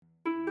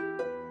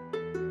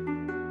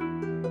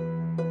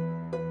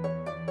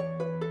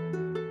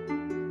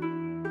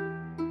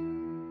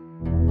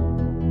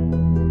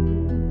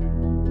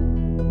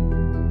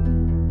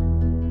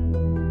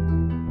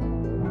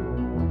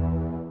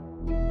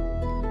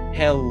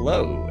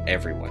Hello,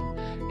 everyone,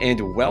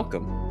 and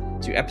welcome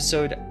to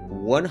episode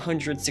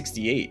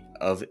 168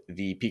 of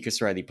the Pika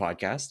Serenity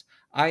podcast.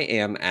 I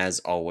am, as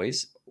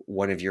always,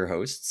 one of your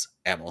hosts,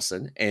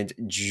 Emerson, and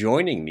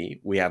joining me,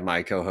 we have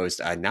my co-host,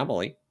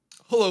 Namali.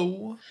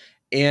 Hello.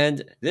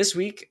 And this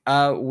week,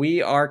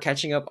 we are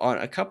catching up on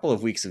a couple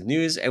of weeks of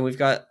news, and we've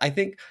got, I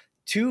think,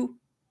 two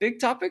big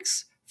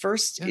topics.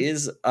 First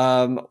is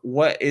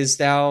what is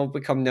now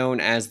become known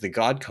as the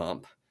God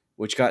Comp,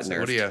 which got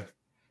nerfed.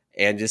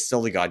 And is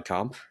still the God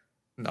Comp.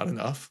 Not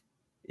enough.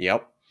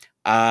 Yep.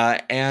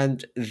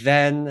 And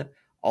then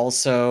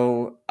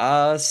also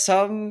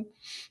some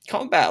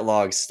combat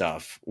log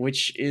stuff,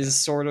 which is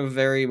sort of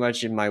very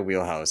much in my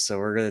wheelhouse. So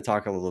we're going to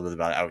talk a little bit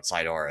about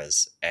outside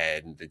auras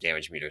and the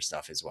damage meter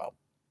stuff as well.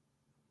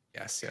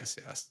 Yes.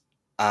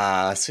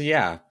 So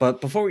yeah, but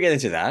before we get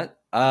into that,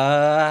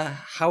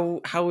 how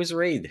was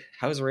Raid?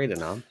 How was Raid,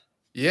 Anam?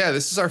 Yeah,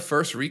 this is our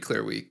first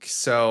reclear week.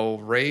 So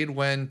Raid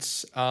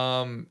went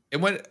it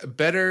went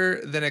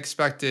better than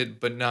expected,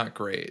 but not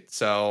great.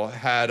 So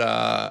had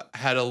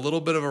a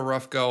little bit of a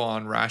rough go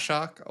on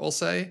Rashok, I'll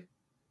say.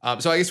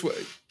 So I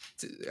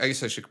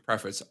guess I should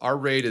preface our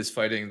Raid is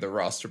fighting the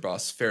roster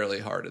boss fairly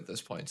hard at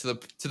this point. To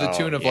the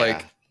tune of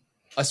like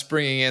us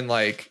bringing in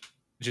like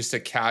just a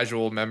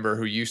casual member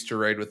who used to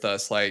raid with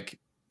us like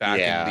back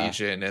in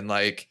Legion, and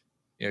like,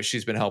 you know,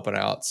 she's been helping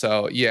out.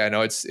 So yeah,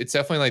 no, it's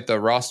definitely like the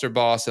roster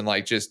boss and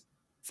like just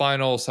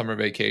final summer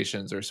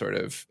vacations are sort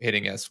of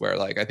hitting us where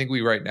like I think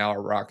we right now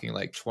are rocking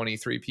like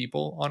 23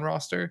 people on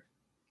roster,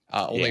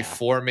 only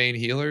 4 main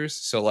healers.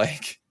 So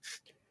like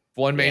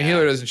one main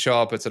healer doesn't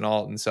show up, it's an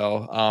alt. And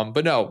so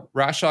but no,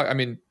 Rashok, I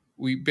mean,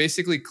 we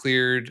basically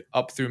cleared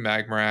up through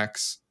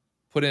Magmarax,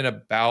 put in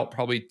about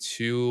probably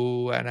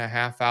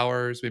 2.5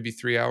 hours, maybe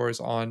 3 hours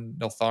on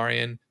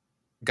Neltharion,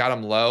 got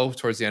him low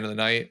towards the end of the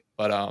night,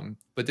 but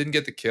didn't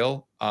get the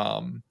kill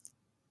on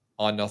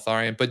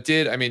Neltharion, but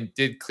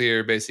did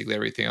clear basically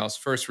everything else.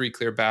 First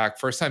re-clear back,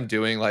 first time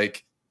doing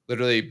like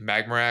literally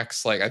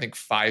Magmarax. Like I think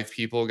 5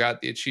 people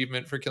got the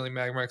achievement for killing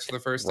Magmarax for the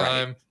first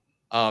time.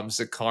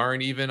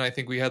 Zakarn, even I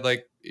think we had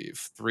like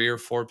 3 or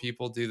 4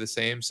 people do the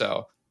same.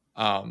 So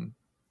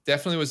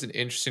definitely was an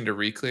interesting to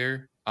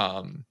re-clear.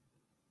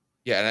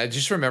 Yeah, and I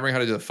just remembering how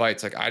to do the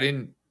fights. Like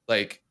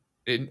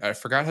I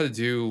forgot how to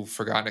do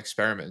Forgotten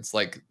Experiments,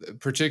 like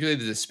particularly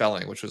the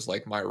dispelling, which was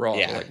like my role.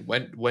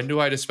 Like when do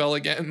I dispel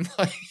again?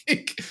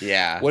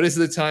 What is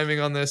the timing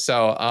on this?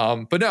 So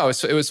but no,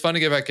 it was fun to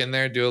get back in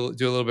there, do a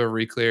little bit of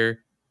re-clear.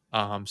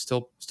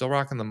 Still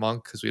rocking the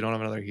monk because we don't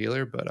have another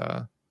healer,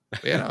 but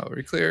yeah, no,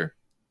 re-clear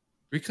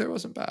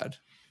wasn't bad.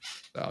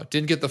 So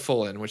didn't get the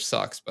full in, which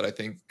sucks, but I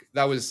think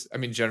that was, I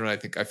mean, generally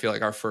I feel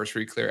like our first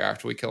re-clear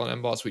after we kill an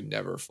end boss, we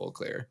never full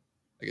clear.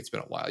 Like it's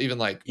been a while, even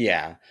like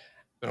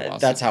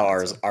that's how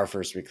our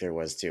first re-clear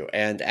was too.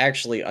 And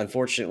actually,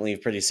 unfortunately,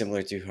 pretty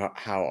similar to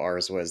how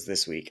ours was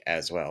this week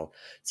as well.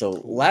 So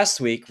last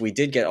week we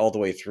did get all the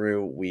way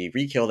through. We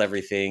re-killed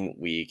everything.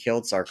 We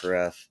killed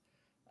Sarkareth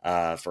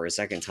for a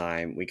second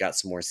time. We got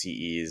some more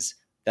CEs.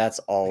 That's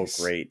all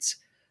great.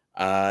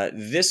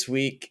 This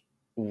week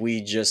we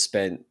just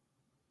spent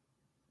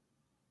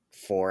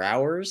 4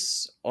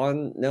 hours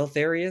on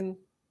Neltharion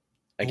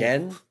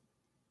again.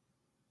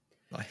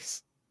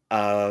 Nice.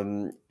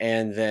 And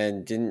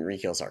then didn't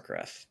re-kill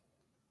Sarkareth.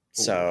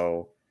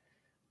 So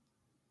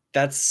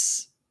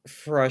that's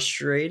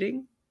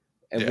frustrating.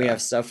 And we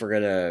have stuff we're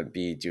gonna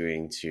be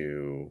doing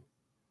to,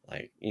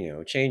 like, you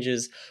know,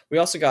 changes. We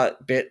also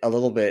got bit a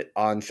little bit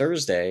on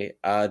Thursday.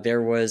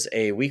 There was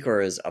a week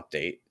auras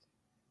update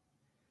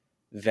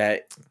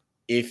that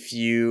if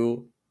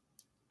you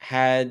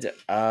had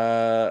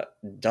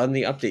done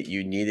the update,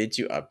 you needed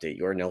to update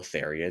your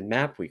Neltharion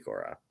map week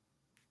aura.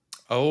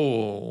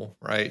 Oh,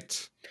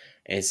 right.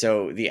 And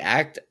so the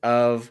act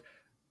of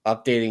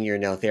updating your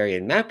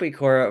Neltharion map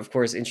week aura, of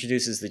course,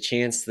 introduces the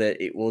chance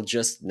that it will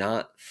just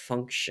not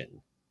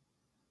function.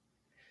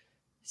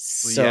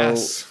 So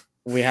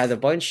we had a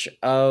bunch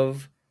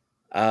of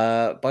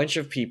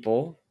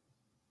people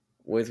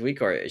with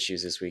week aura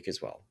issues this week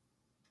as well.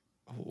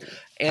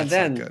 And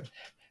then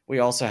we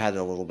also had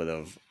a little bit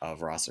of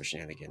roster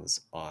shenanigans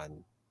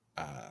on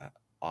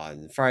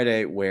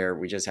Friday, where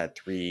we just had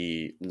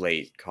 3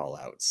 late call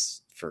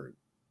outs for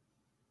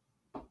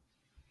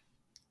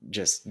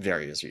just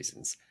various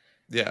reasons.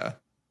 Yeah.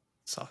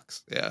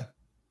 Sucks. Yeah.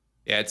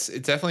 Yeah, it's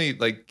definitely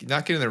like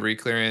not getting the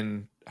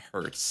re-clearing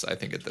hurts, I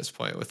think, at this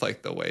point, with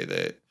like the way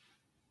that,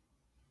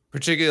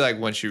 particularly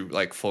like once you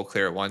like full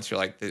clear at once, you're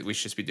like, we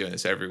should just be doing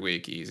this every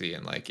week easy,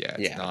 and like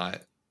it's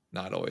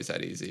not always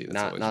that easy. It's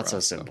not rough, so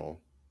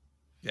simple.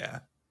 Yeah.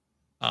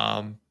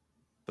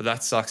 But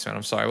that sucks, man.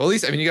 I'm sorry. Well, at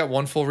least, I mean, you got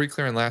 1 full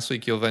re-clearing last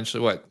week. You'll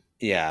eventually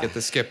get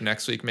the skip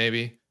next week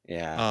maybe.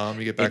 Yeah.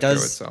 You get back through it.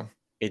 So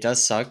it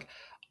does suck.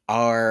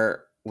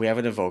 We have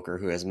an evoker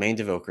who has main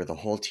evoker the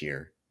whole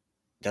tier,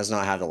 does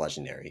not have the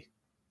legendary.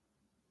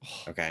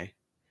 Okay.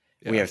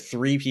 We have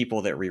 3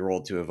 people that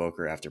rerolled to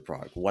evoker after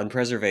prog. 1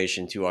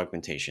 preservation, 2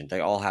 augmentation. They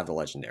all have the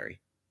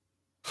legendary.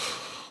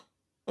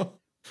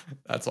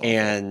 That's awful.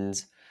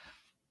 And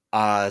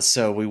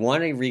So we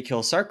want to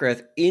re-kill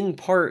Sarkareth in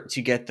part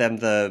to get them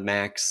the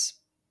max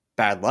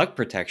bad luck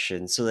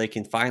protection so they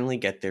can finally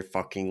get their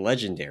fucking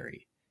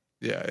legendary.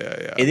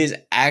 Yeah. It is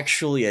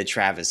actually a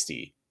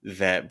travesty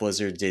that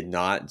Blizzard did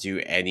not do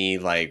any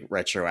like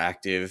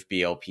retroactive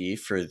BLP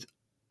for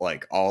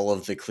like all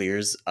of the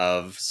clears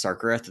of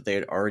Sarkareth that they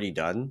had already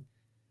done.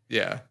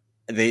 Yeah.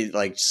 They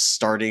like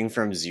starting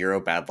from 0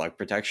 bad luck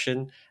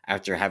protection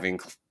after having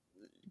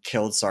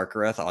killed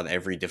Sarkareth on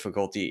every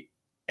difficulty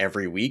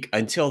every week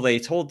until they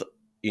told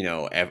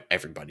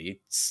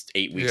everybody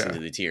 8 weeks into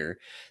Yeah. the tier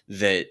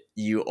that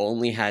you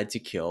only had to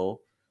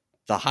kill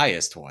the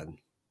highest one,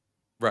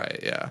 Right.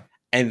 Yeah.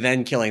 and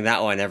then killing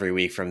that one every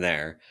week from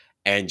there,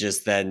 and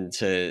just then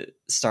to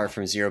start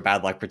from 0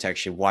 bad luck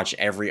protection, watch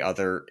every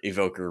other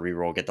evoker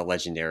reroll, get the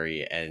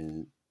legendary,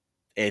 and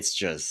it's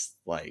just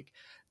like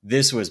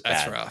this was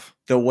That's bad. rough.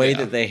 The way Yeah.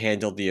 that they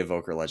handled the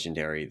evoker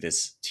legendary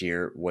this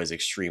tier was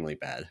extremely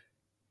bad.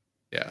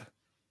 Yeah.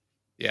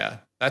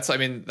 That's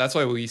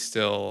why we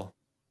still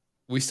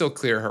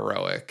clear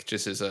heroic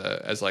just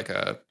as like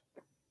a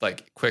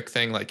quick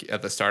thing. Like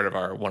at the start of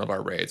one of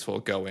our raids, we'll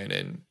go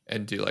in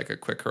and do like a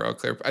quick heroic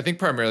clear. I think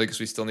primarily because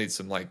we still need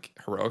some like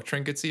heroic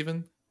trinkets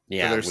even.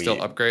 Yeah, so there's still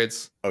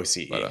upgrades.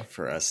 OCE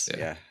for us.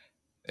 Yeah.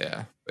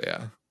 But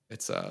yeah,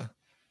 it's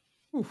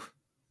whew,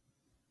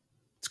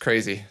 it's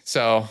crazy.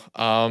 So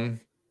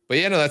but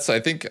yeah, no,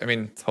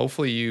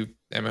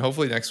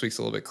 hopefully next week's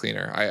a little bit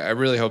cleaner. I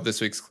really hope this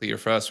week's clear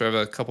for us. We have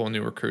a couple of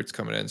new recruits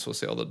coming in, so we'll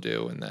see how they'll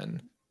do. And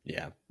then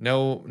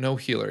no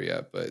healer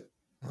yet, but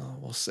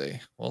we'll see.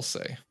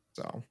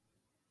 So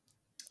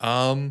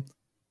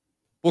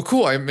well,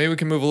 cool. Maybe we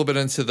can move a little bit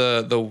into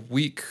the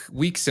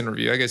weeks in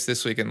review. I guess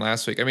this week and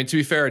last week. I mean, to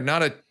be fair,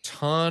 not a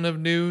ton of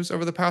news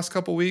over the past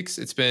couple weeks.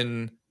 It's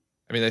been,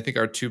 I think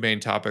our two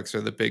main topics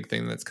are the big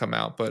thing that's come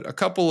out, but a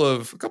couple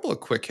of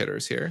quick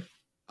hitters here.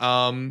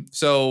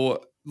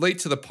 So late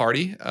to the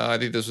party. I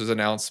think this was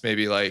announced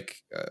maybe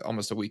like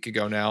almost a week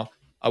ago now.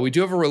 We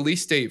do have a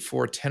release date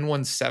for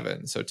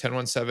 10.17. So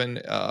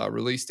 10.17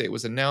 release date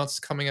was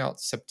announced, coming out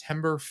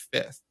September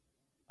 5th.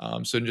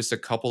 So in just a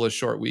couple of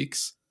short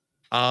weeks.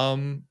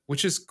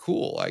 Which is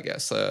cool, I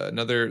guess.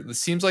 It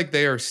seems like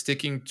they are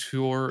sticking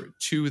to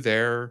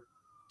their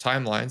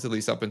timelines, at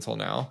least up until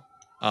now.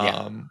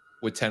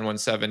 With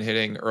 10.17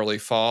 hitting early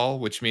fall,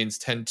 which means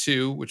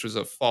 10.2, which was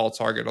a fall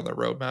target on the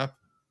roadmap,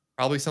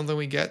 probably something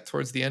we get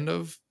towards the end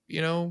of,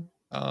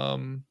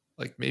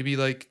 like maybe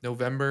like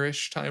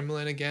November-ish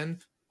timeline again.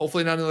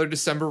 Hopefully not another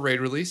December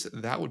raid release.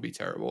 That would be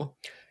terrible.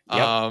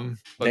 But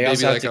they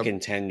also have to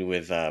contend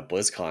with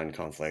BlizzCon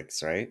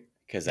conflicts, right?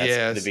 Because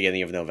that's the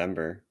beginning of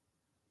November.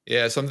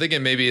 Yeah, so I'm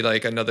thinking maybe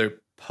like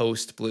another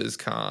post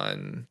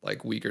BlizzCon,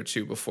 like week or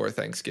two before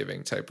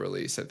Thanksgiving type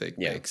release. I think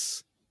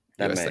makes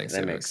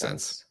Thanksgiving make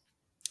sense.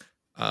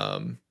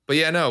 But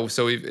yeah, no.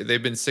 So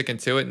they've been sticking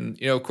to it,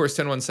 and of course,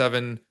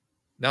 10.17,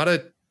 not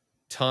a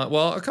ton.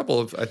 Well, a couple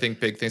of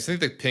big things. I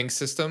think the ping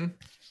system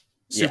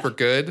super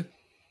good,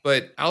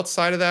 but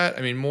outside of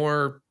that,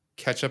 more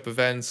catch up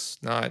events,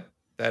 not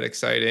that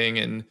exciting,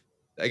 and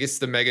I guess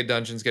the mega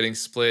dungeons getting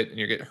split, and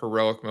you get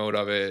heroic mode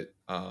of it.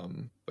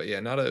 But yeah,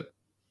 not a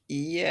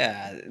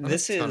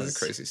ton of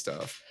crazy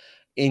stuff.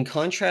 In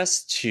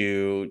contrast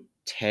to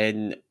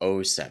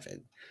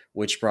 10.07,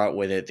 which brought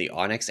with it the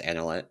Onyx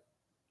Analet,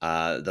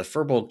 the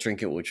Furbolg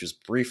Trinket, which was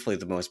briefly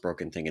the most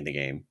broken thing in the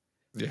game,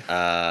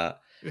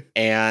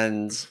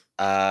 and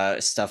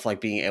stuff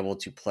like being able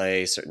to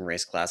play certain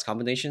race class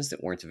combinations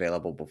that weren't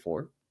available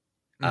before.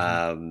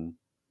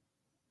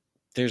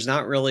 There's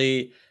not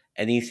really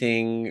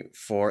anything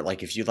for,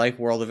 like, if you like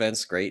world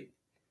events, great.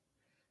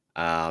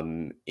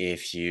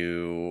 If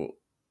you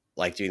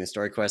like doing the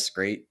story quests,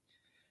 great.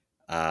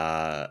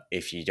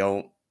 If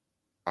you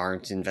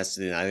aren't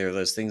invested in either of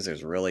those things,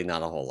 there's really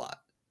not a whole lot.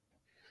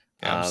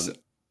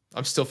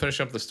 I'm still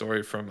finishing up the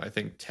story from I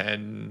think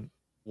 10.15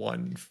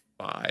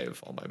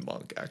 on my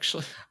monk,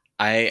 actually.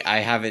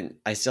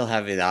 I still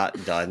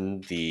haven't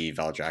done the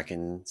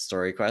Valdrakken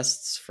story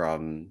quests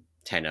from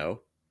 10.0,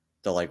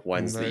 the like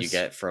ones that you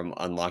get from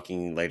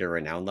unlocking later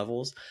renown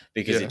levels,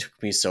 because it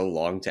took me so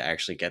long to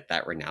actually get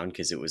that renown,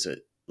 because it was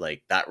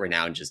that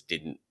renown just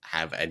didn't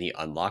have any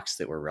unlocks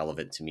that were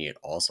relevant to me at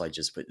all, so I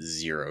just put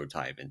 0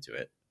 time into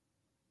it.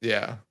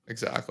 Yeah,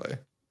 exactly.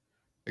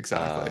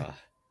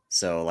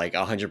 So like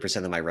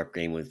 100% of my rep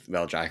game with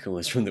Valdrakken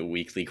was from the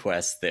weekly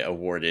quest that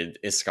awarded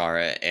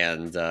Iskara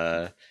and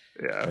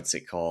what's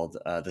it called?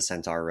 The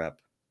Centaur rep.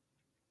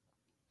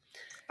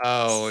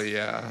 Oh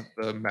yeah,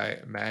 the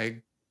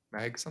mag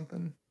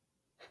something.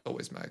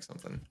 Always mag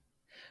something.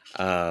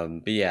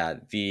 But yeah,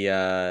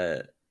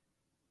 the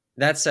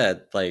that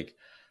said, like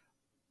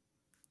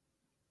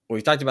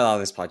we've talked about on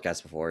this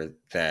podcast before,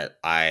 that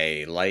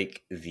I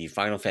like the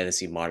Final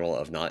Fantasy model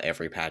of not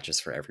every patch is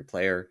for every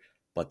player,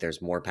 but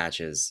there's more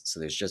patches, so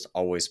there's just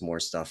always more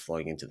stuff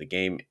flowing into the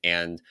game,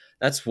 and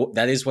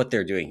that is what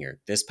they're doing here.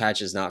 This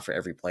patch is not for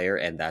every player,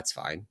 and that's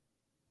fine.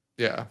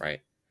 Yeah.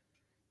 Right.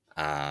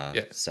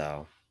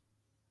 So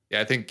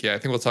I think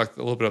we'll talk a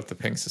little bit about the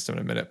ping system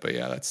in a minute, but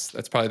yeah, that's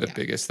probably the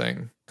biggest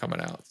thing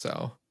coming out.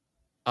 So,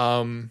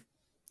 so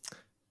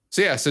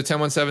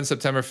 10.17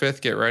 September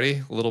 5th. Get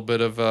ready. A little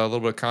bit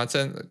of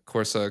content. Of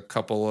course, a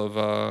couple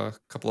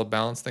of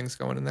balance things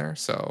going in there.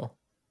 So,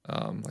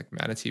 like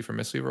Manatee from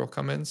Mistweaver will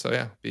come in. So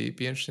yeah, be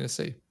interesting to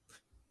see.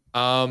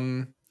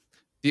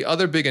 The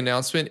other big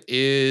announcement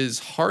is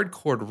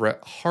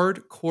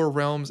Hardcore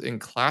Realms in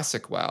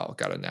Classic WoW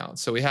got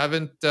announced. So we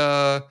haven't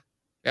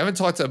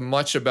talked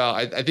much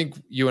about. I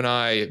think you and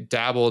I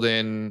dabbled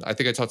in. I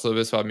think I talked a little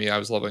bit about me. I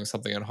was leveling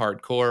something in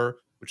Hardcore,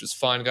 which is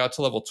fun. Got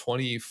to level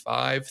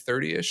 25,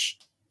 30ish.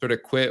 Sort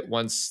of quit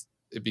once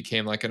it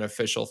became like an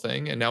official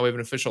thing, and now we have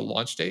an official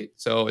launch date.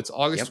 So it's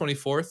August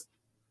 24th,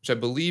 which I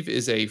believe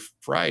is a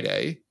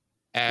Friday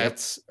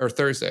or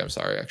Thursday. I'm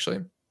sorry,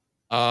 actually.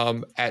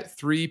 At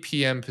 3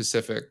 p.m.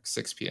 Pacific,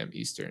 6 p.m.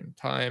 Eastern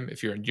time.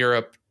 If you're in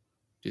Europe,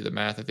 do the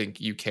math. I think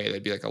UK,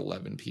 that'd be like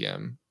 11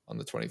 p.m. on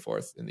the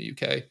 24th in the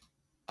UK.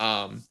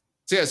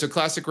 So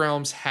Classic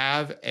Realms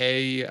have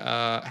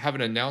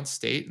an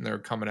announced date, and they're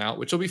coming out,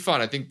 which will be fun.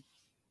 I think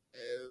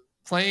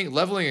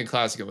leveling in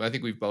Classic, I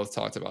think we've both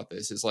talked about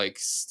this, is like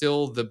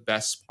still the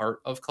best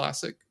part of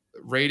Classic.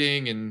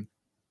 Rating and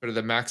sort of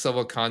the max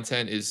level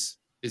content is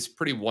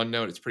pretty one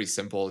note. It's pretty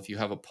simple. If you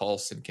have a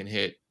pulse and can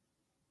hit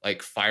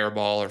like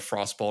Fireball or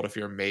Frostbolt, if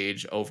you're a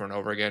mage, over and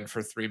over again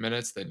for 3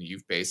 minutes, then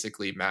you've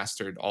basically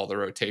mastered all the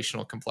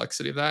rotational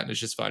complexity of that, and it's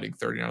just finding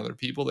 39 other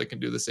people that can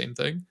do the same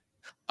thing.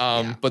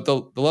 But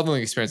the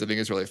leveling experience, I think,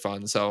 is really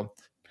fun. So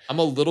I'm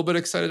a little bit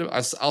excited.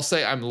 I'll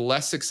say I'm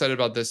less excited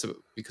about this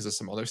because of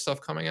some other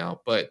stuff coming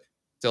out, but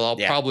still, I'll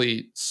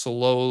probably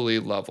slowly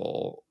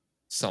level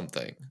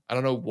something. I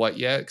don't know what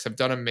yet, because I've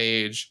done a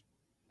mage.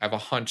 I have a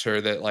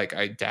hunter that like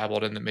I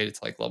dabbled in that made it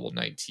to like level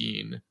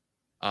 19.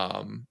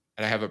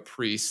 And I have a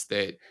priest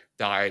that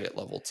died at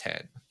level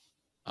 10.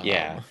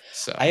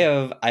 So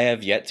I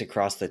have yet to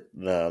cross the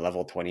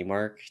level 20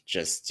 mark,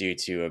 just due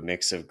to a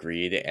mix of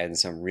greed and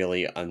some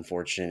really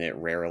unfortunate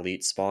rare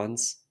elite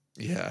spawns.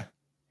 Yeah.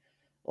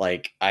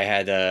 Like I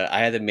had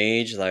a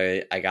mage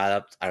that I got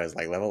up, I was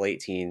like level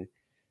 18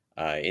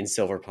 in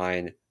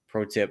Silverpine.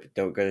 Pro tip,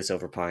 don't go to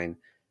Silverpine.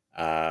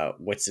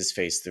 What's his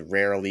face? The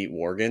rare elite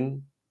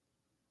Worgen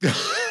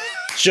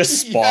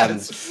just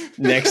spawned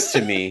next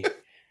to me.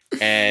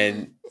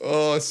 And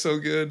oh, it's so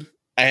good.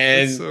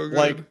 And so good.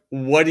 Like,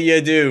 what do you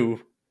do?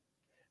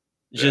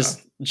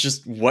 Just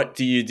what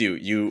do you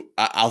do?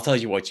 I'll tell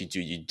you what you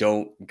do. You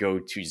don't go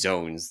to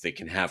zones that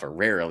can have a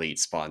rare elite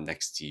spawn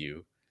next to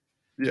you.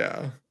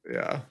 Yeah.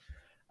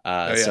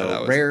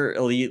 So rare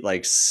elite,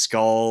 like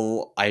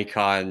skull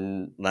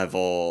icon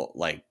level,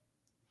 like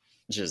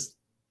just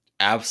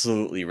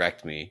absolutely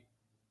wrecked me.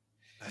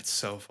 That's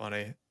so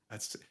funny.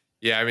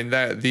 I mean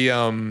that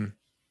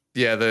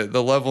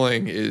the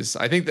leveling is,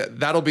 I think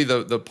that'll be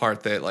the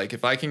part that, like,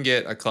 if I can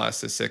get a class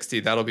to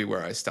 60, that'll be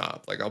where I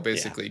stop. Like, I'll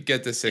basically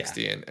get to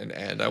 60 and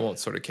end. I won't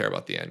sort of care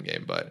about the end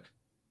game, but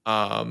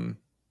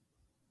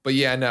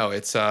yeah, no,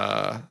 it's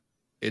a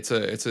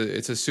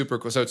super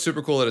cool. So it's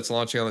super cool that it's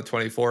launching on the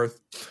 24th.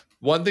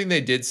 One thing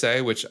they did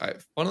say, which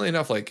funnily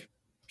enough, like,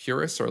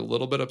 purists are a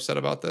little bit upset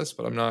about this,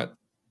 but I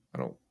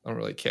don't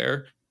really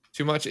care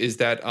too much, is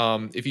that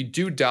if you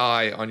do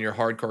die on your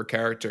hardcore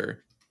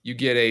character, you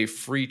get a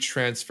free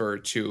transfer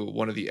to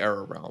one of the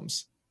Era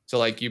realms. So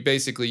like you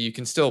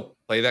can still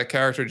play that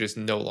character, just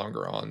no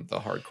longer on the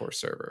hardcore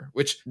server,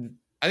 which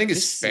I think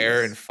is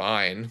fair and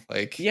fine.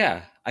 Like,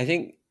 yeah, I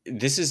think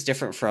this is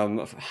different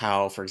from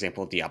how, for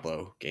example,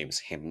 Diablo games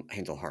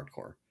handle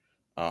hardcore.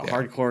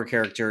 Hardcore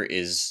character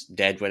is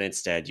dead when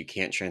it's dead. You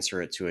can't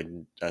transfer it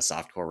to a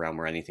softcore realm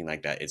or anything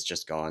like that. It's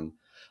just gone.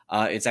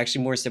 It's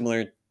actually more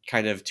similar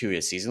kind of to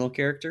a seasonal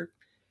character.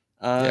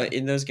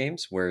 In those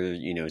games where,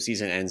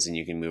 season ends and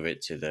you can move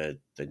it to the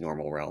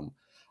normal realm.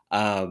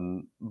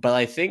 But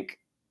I think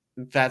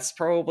that's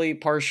probably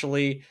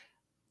partially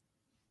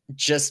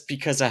just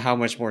because of how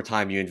much more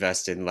time you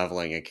invest in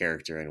leveling a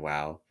character in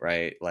WoW,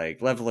 right?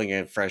 Like leveling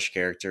a fresh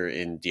character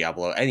in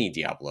Diablo, any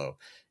Diablo,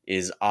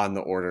 is on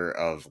the order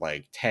of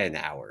like 10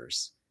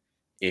 hours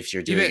if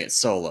you're doing it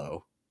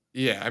solo.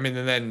 Yeah, I mean,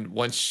 and then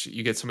once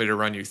you get somebody to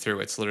run you through,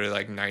 it's literally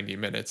like 90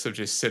 minutes of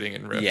just sitting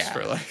in rifts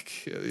for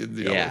like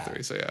Diablo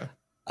 3. So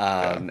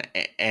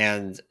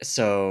and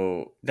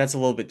so that's a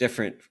little bit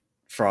different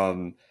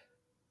from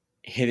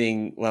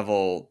hitting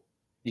level,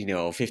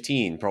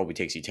 15 probably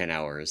takes you 10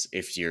 hours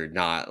if you're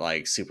not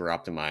like super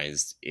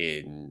optimized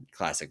in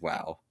classic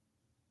WoW.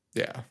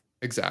 Yeah,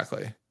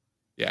 exactly.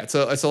 Yeah, it's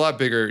a lot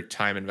bigger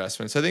time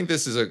investment. So I think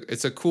this is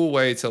it's a cool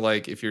way to,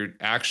 like, if you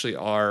actually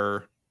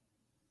are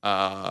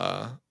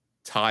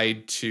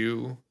tied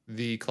to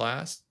the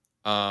class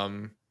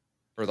or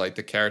like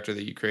the character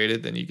that you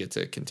created, then you get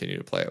to continue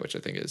to play it, which I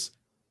think is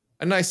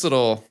a nice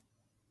little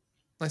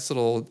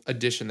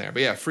addition there.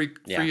 But yeah,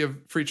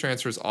 free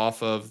transfers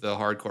off of the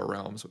hardcore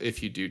realms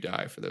if you do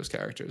die for those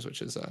characters,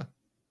 which is a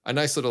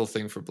nice little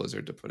thing for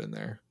Blizzard to put in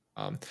there.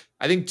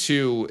 I think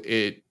too,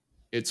 it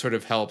sort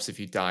of helps if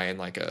you die in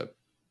like a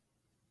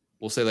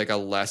we'll say like a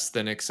less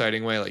than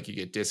exciting way, like you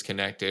get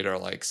disconnected or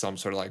like some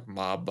sort of like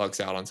mob bugs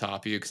out on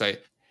top of you. Because I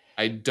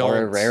Or a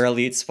don't. rare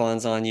elite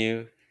spawns on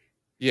you.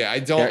 Yeah,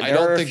 There, I there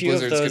don't are a think few of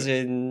Blizzard's those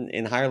gonna.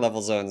 in higher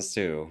level zones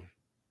too.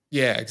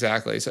 Yeah,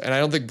 exactly. So, and I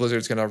don't think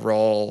Blizzard's gonna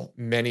roll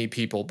many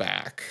people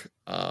back,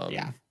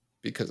 Yeah.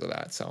 because of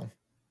that. So,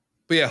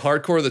 but yeah,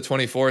 hardcore the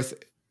 24th.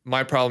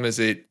 My problem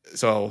is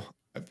so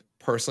I've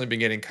personally been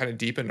getting kind of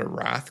deep into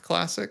Wrath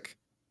Classic.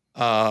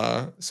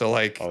 So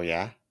like, Oh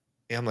yeah.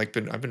 yeah,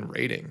 I've been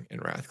raiding in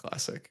Wrath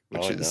Classic,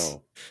 which Oh is,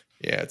 no.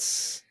 yeah,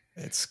 it's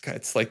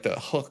like the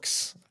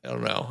hooks. I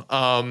don't know.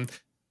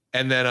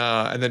 And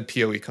then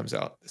PoE comes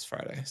out this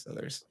Friday, so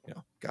there's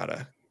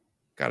gotta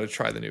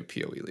try the new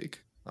PoE league.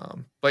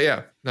 But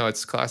yeah, no,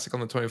 it's Classic on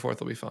the 24th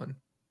will be fun.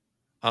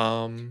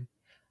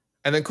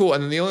 And then cool.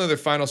 And then the only other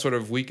final sort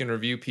of week in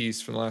review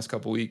piece from the last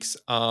couple weeks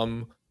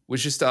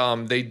was just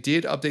they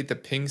did update the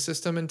ping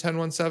system in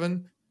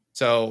 10.1.7.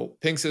 So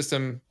ping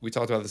system, we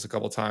talked about this a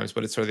couple times,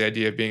 but it's sort of the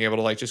idea of being able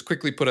to like just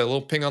quickly put a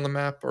little ping on the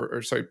map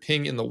or sorry,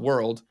 ping in the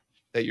world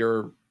that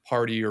your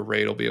party or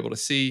raid will be able to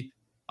see.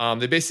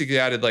 They basically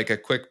added like a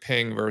quick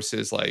ping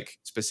versus like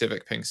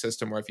specific ping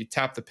system where if you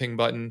tap the ping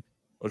button,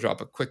 it'll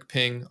drop a quick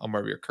ping on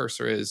wherever your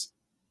cursor is.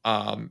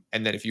 And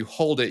then if you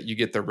hold it, you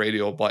get the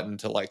radial button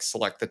to like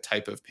select the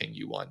type of ping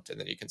you want, and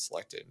then you can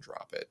select it and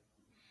drop it.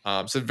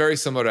 So very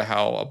similar to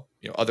how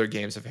other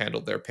games have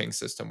handled their ping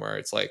system, where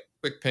it's like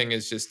quick ping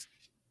is just,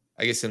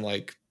 I guess in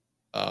like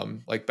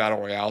battle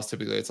royales,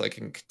 typically it's like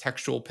a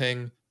contextual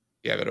ping.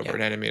 You have it over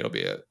an enemy, it'll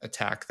be an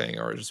attack thing,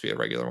 or just be a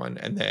regular one,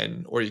 and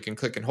then or you can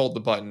click and hold the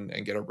button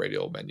and get a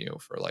radial menu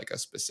for like a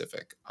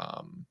specific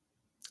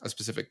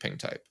ping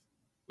type,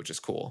 which is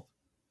cool.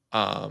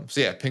 So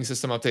yeah, ping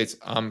system updates.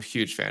 I'm a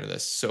huge fan of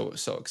this. So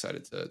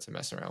excited to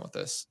mess around with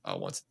this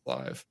once it's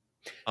live.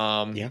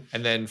 And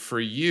then for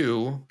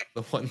you,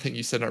 the one thing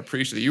you said in our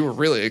pre-show that you were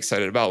really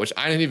excited about, which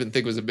I didn't even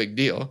think was a big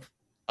deal,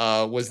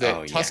 was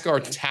that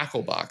Tuskar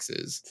tackle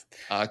boxes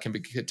can be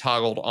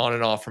toggled on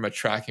and off from a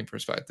tracking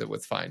perspective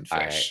with Find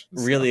Fish.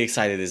 Really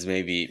excited is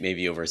maybe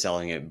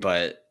overselling it,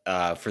 but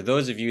for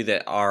those of you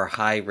that are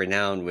high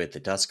renowned with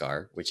the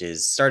Tuskar, which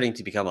is starting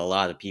to become a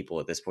lot of people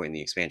at this point in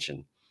the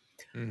expansion,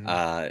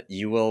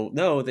 you will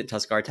know that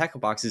Tuskar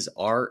tackle boxes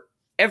are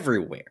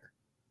everywhere.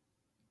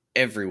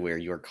 Everywhere.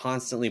 You are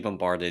constantly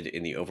bombarded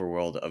in the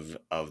overworld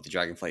of the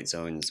Dragonflight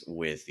zones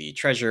with the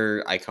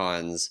treasure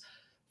icons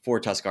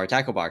for Tuskar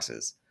tackle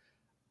boxes.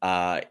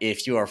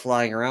 If you are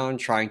flying around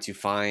trying to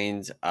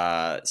find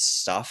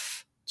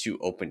stuff to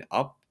open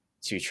up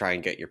to try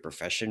and get your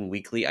profession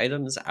weekly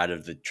items out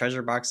of the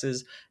treasure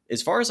boxes,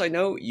 as far as I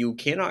know, you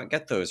cannot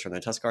get those from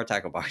the Tuskar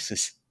tackle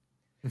boxes.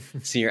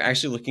 So you're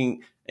actually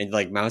looking and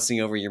like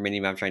mousing over your mini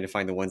map trying to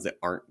find the ones that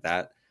aren't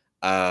that.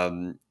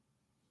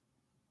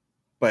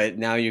 But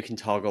now you can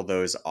toggle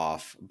those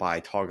off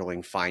by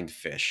toggling Find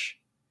Fish,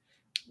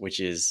 which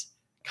is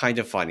kind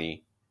of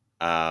funny.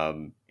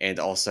 And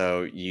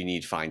also you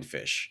need Find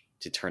Fish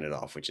to turn it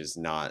off, which is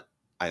not,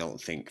 I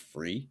don't think,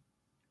 free.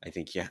 I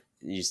think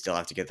you still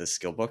have to get the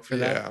skill book for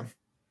that. Yeah, I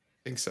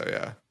think so.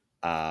 Yeah.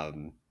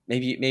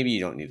 Maybe you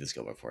don't need the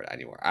skill book for it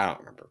anymore. I don't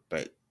remember,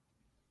 but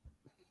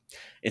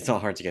it's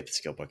not hard to get the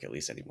skill book at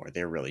least anymore.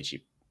 They're really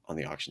cheap on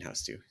the auction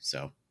house too.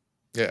 So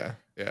yeah.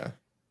 But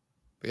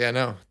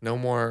yeah, no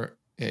more.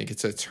 Yeah, you get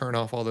to turn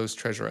off all those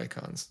treasure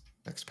icons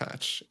next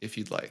patch if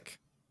you'd like.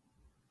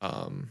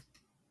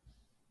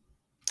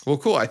 Well,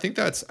 cool. I think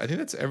that's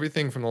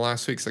everything from the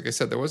last weeks. Like I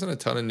said, there wasn't a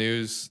ton of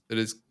news that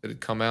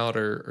had come out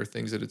or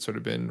things that had sort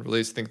of been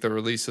released. I think the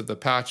release of the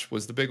patch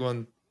was the big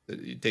one,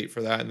 the date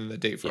for that, and then the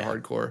date for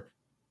hardcore,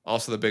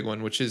 also the big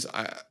one. Which is,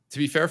 to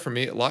be fair for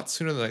me, a lot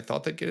sooner than I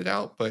thought they'd get it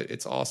out. But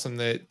it's awesome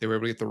that they were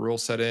able to get the rule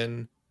set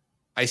in.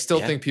 I still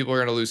think people are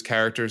going to lose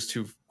characters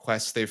to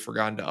quests they've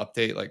forgotten to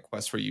update, like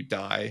quests where you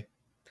die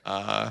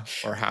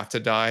or have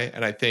to die,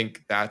 and I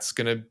think that's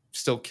going to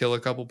still kill a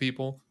couple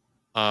people.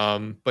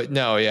 But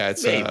no, yeah,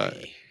 it's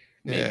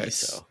maybe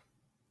so.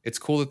 It's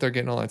cool that they're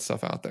getting all that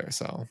stuff out there.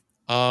 So,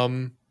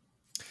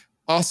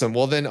 awesome.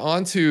 Well, then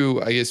on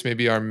to, I guess,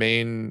 maybe our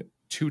main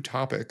two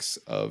topics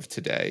of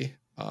today,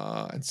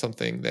 and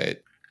something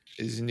that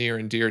is near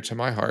and dear to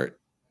my heart,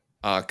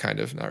 kind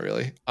of, not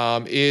really,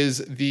 is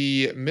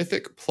the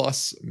Mythic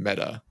Plus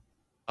meta.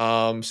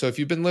 So if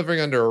you've been living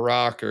under a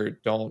rock or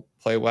don't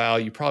play WoW,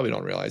 you probably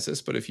don't realize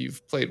this, but if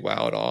you've played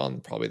WoW at all in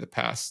probably the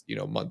past,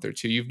 month or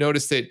two, you've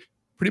noticed that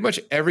pretty much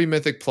every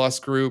Mythic Plus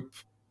group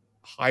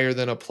higher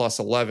than a plus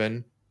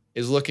 11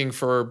 is looking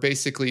for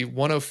basically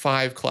one of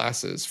 5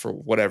 classes for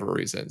whatever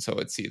reason. So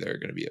it's either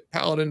going to be a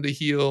paladin to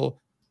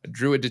heal, a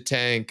druid to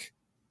tank,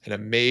 and a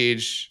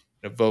mage,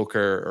 an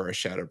evoker, or a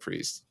shadow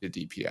priest to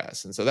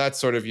DPS. And so that's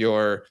sort of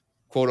your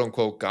quote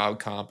unquote God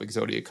comp,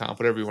 Exodia comp,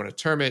 whatever you want to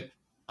term it.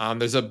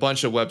 There's a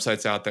bunch of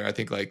websites out there. I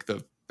think like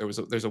there's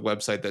a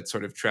website that's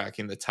sort of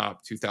tracking the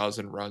top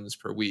 2,000 runs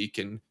per week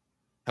and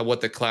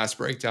what the class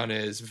breakdown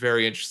is.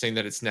 Very interesting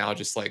that it's now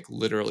just like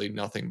literally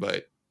nothing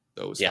but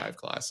those 5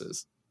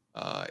 classes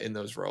in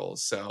those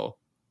roles. So,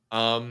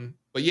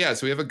 but yeah,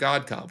 so we have a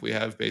God comp. We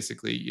have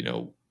basically,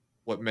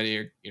 what many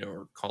are,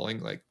 are calling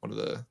like one of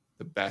the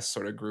best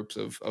sort of groups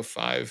of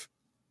 5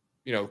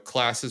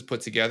 classes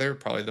put together,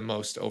 probably the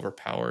most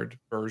overpowered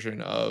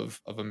version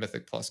of a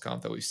Mythic Plus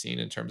comp that we've seen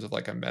in terms of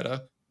like a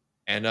meta.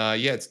 And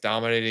yeah, it's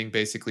dominating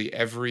basically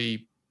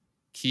every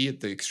key at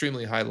the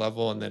extremely high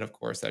level, and then of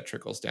course that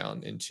trickles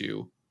down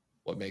into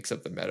what makes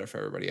up the meta for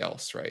everybody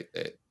else, right?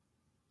 That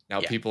now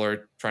Yeah. people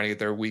are trying to get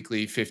their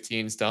weekly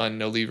 15s done,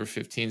 no lever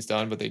 15s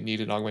done, but they need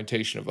an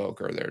augmentation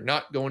evoker. They're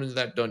not going into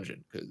that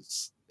dungeon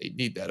because they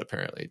need that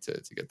apparently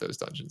to get those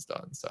dungeons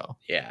done. So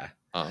Yeah.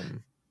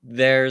 um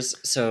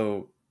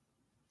So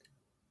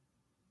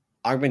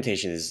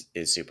augmentation is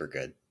super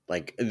good.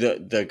 Like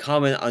the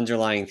common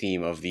underlying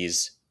theme of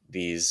these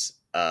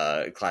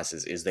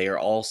classes is they are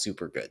all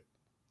super good.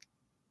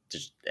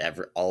 Just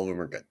all of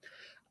them are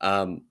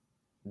good.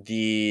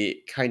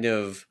 The kind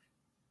of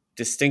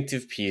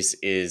distinctive piece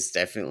is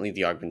definitely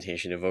the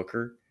augmentation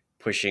evoker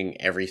pushing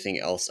everything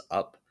else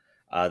up.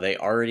 They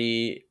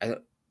already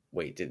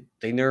wait, did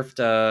they nerfed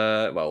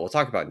well, we'll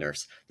talk about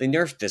nerfs. They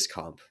nerfed this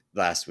comp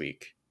last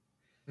week.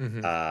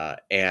 mhm.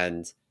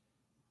 And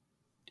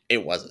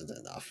it wasn't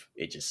enough.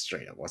 It just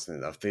straight up wasn't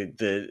enough.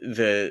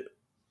 The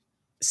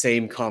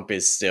same comp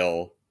is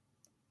still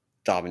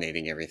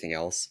dominating everything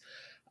else.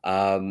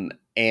 And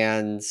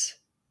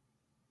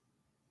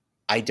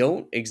I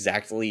don't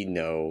exactly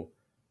know.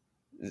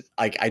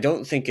 Like, I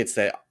don't think it's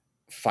that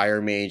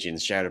Fire Mage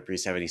and Shadow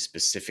Priest have any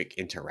specific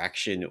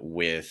interaction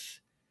with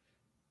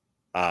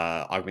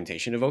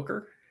Augmentation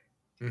Evoker.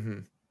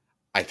 Mhm.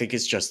 I think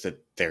it's just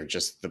that they're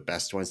just the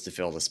best ones to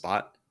fill the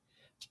spot.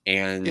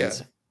 And Yeah.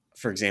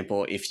 for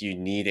example, if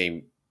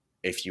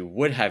you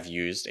would have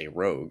used a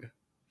rogue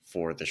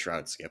for the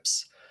shroud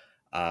skips,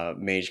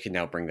 Mage can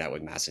now bring that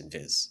with Mass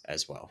Invis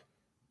as well,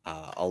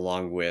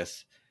 along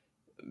with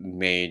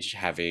Mage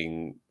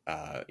having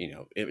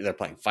they're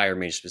playing Fire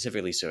Mage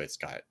specifically, so it's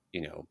got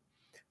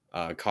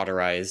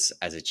Cauterize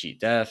as a cheat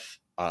death.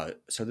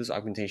 So does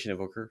Augmentation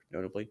Evoker,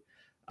 notably,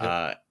 Yep.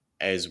 uh,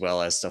 as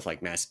well as stuff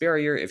like Mass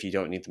Barrier if you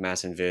don't need the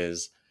Mass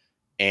Invis,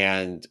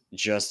 and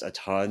just a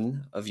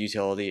ton of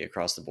utility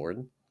across the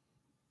board,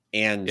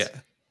 and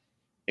Yeah.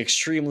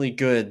 extremely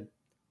good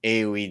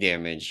AoE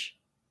damage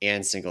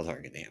and single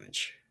target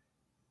damage.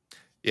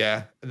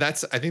 Yeah, I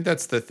think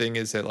that's the thing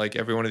is that like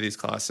every one of these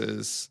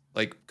classes,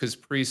 like because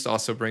priest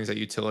also brings that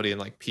utility and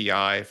like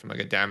PI from like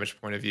a damage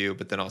point of view,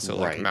 but then also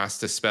like Right. mass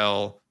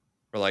dispel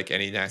for like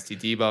any nasty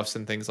debuffs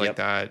and things like Yep.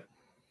 that.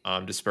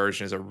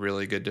 Dispersion is a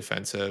really good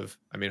defensive.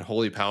 I mean,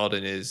 Holy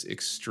Paladin is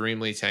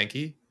extremely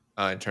tanky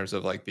in terms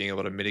of like being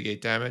able to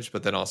mitigate damage,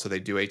 but then also they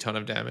do a ton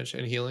of damage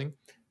and healing.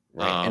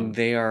 Right. And Um,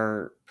 they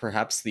are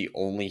perhaps the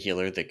only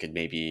healer that could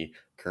maybe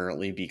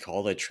currently be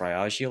called a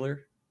triage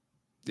healer.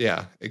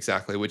 Yeah,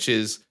 exactly. Which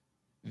is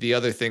the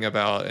other thing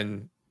about,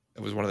 and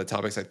it was one of the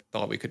topics I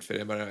thought we could fit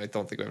in, but I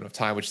don't think we have enough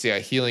time. Which, yeah,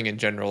 healing in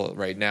general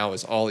right now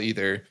is all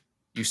either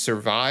you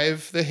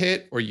survive the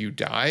hit or you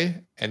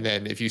die, and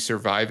then if you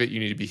survive it, you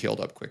need to be healed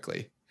up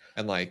quickly.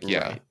 And like,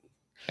 yeah, Right.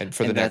 and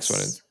for the And next one,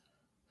 that's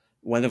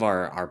one of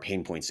our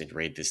pain points in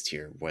raid this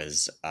tier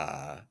was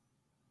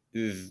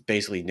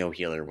basically no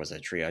healer was a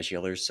triage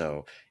healer.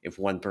 So if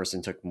one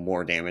person took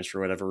more damage for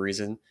whatever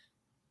reason,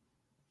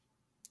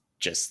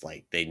 just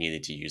like they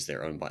needed to use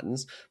their own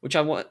buttons, which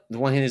on the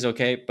one hand is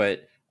okay,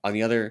 but on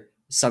the other,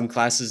 some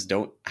classes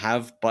don't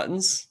have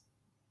buttons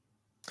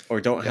or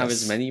don't have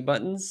as yes, many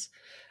buttons.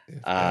 they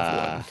have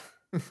Uh,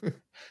 one.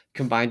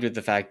 Combined with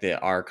the fact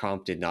that our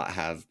comp did not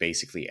have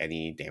basically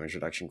any damage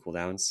reduction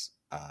cooldowns,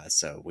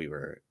 so we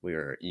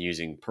were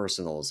using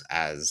personals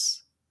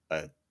as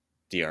a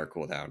DR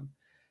cooldown,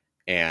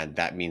 and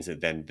that means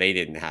that then they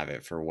didn't have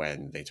it for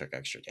when they took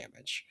extra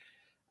damage.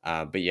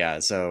 But yeah,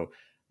 so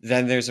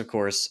then there's of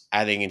course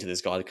adding into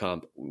this god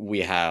comp, we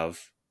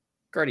have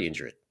Guardian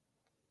Druid.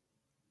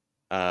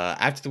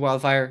 After the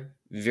wildfire,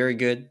 very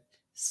good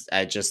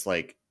at just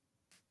like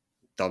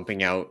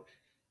dumping out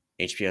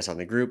HPS on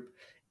the group.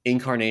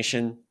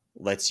 Incarnation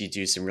lets you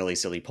do some really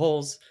silly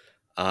pulls.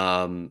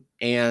 And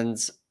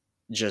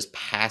just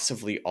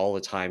passively all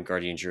the time,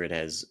 Guardian Druid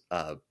has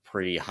a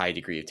pretty high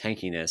degree of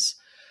tankiness,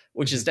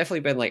 which has Mhm. definitely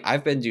been like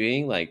I've been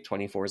doing like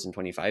 24s and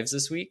 25s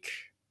this week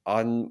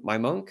on my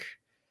monk.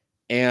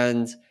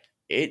 And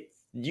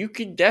you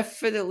can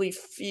definitely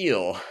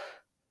feel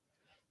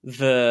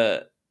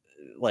the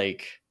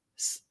like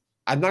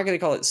I'm not going to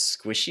call it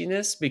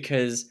squishiness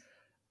because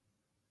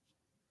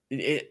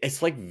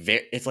it's like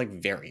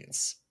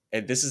variance.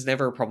 And this is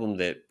never a problem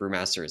that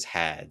Brewmaster has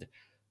had,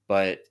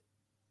 but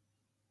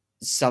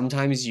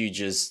sometimes you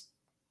just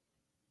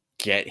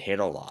get hit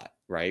a lot,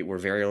 right? We're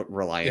very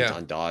reliant Yeah,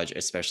 on dodge,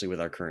 especially with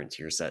our current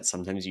tier set.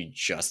 Sometimes you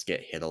just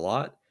get hit a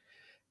lot,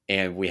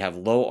 and we have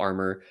low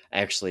armor.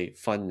 Actually,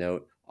 fun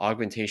note: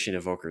 Augmentation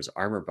Evoker's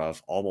armor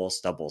buff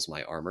almost doubles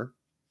my armor,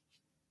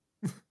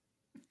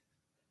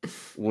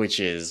 which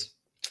is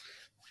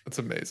that's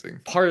amazing.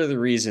 part of the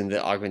reason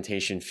that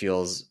Augmentation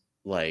feels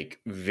like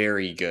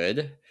very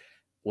good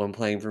when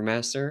playing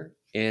Brewmaster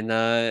in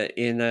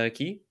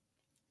Key.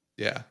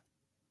 Yeah,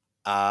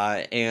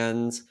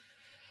 And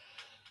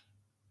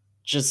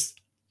just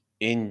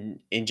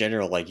in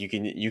general, like you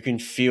can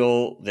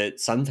feel that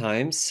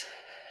sometimes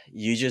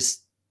you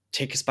just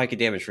take a spike of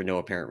damage for no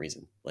apparent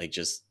reason. Like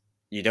just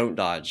you don't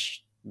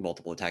dodge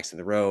multiple attacks in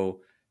a row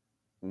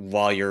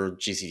while you're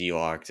GCD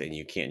locked and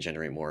you can't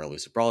generate more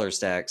elusive brawler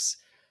stacks.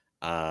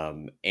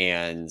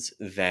 And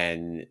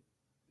then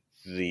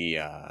the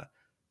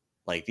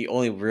like the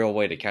only real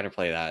way to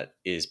counterplay that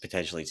is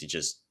potentially to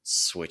just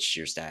switch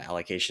your stat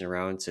allocation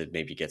around to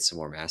maybe get some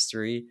more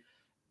mastery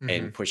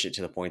and push it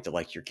to the point that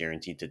like you're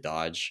guaranteed to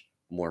dodge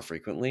more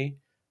frequently.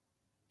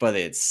 But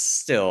it's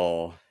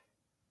still,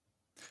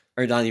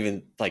 or not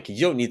even like you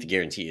don't need the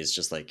guarantee. It's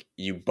just like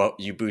you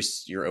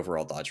boost your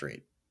overall dodge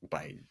rate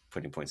by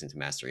putting points into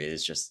mastery. It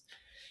is just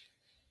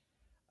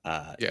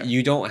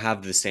you don't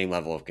have the same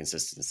level of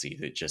consistency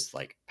that just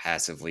like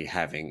passively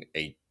having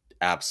a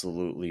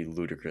absolutely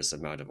ludicrous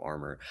amount of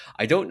armor.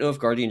 I don't know if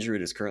Guardian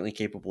Druid is currently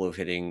capable of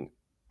hitting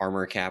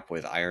armor cap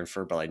with Iron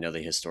Fur, but I know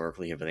they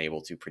historically have been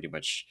able to pretty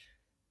much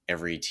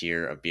every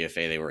tier of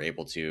BFA they were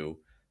able to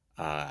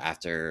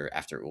after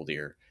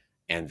Uldir.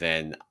 And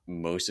then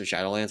most of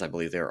Shadowlands, I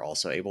believe they're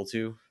also able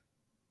to.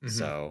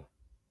 So,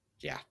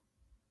 yeah.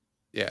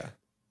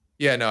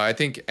 Yeah, no, I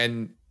think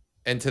and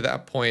to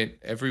that point,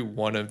 every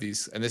one of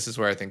these, and this is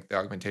where I think the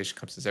augmentation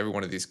comes, is every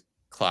one of these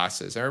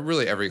classes, or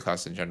really every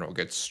class in general,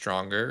 gets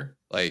stronger,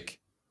 like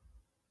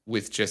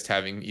with just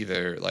having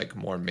either like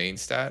more main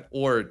stat,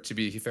 or to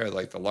be fair,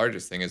 like the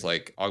largest thing is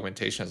like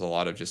augmentation has a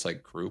lot of just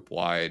like group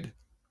wide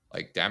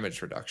like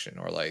damage reduction,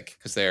 or like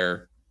because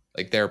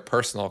their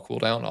personal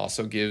cooldown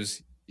also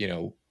gives, you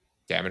know,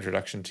 damage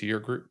reduction to your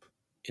group.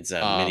 It's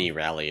a mini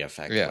rally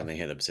effect Yeah. when they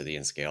hit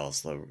obsidian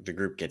scales. The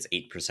group gets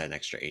 8%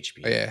 extra HP.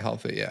 Yeah,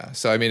 healthy. Yeah.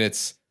 So I mean,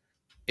 it's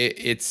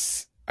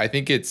I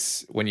think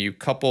it's when you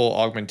couple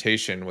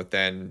augmentation with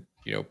then,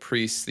 you know,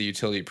 priests, the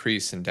utility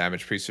priests and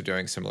damage priests are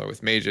doing similar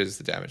with mages,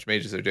 the damage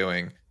mages are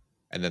doing,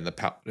 and then the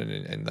paladin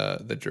and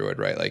the druid,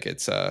 right? Like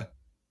it's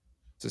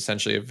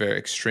essentially a very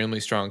extremely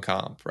strong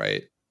comp,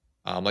 right?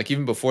 Like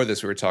even before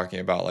this, we were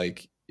talking about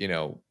like, you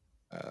know,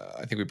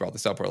 I think we brought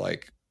this up where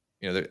like,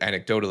 you know,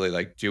 anecdotally,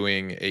 like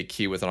doing a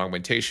key with an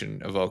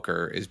augmentation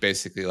evoker is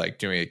basically like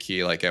doing a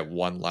key like at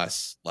one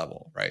less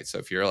level, right? So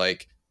if you're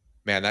like,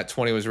 man, that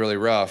 20 was really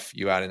rough,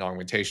 you add an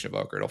augmentation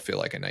evoker, it'll feel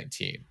like a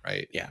 19,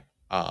 right? Yeah.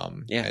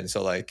 And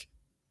so like,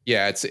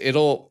 yeah,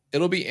 it'll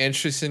be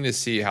interesting to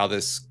see how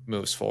this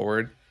moves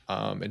forward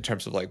in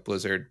terms of like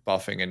Blizzard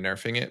buffing and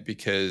nerfing it,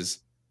 because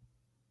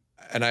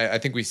and I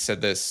think we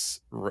said this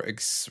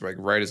like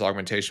right as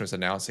augmentation was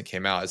announced and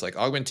came out, is like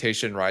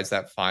augmentation rides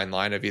that fine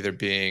line of either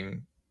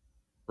being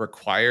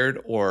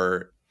required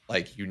or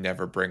like you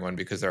never bring one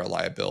because they're a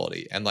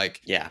liability. And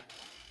like, yeah,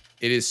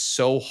 it is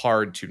so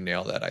hard to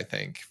nail that, I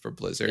think, for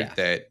Blizzard,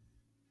 that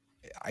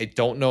I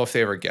don't know if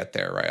they ever get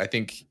there, right? I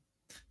think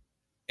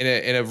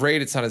in a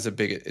raid, it's not a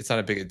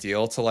big a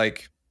deal to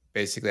like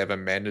basically have a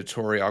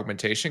mandatory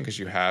augmentation, because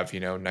you have, you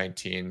know,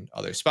 19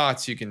 other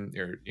spots you can,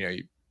 or you know,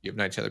 you have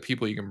 19 other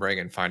people you can bring,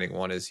 and finding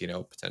one is, you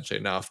know, potentially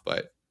enough.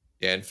 But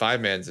yeah, in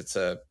 5-mans, it's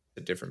a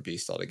different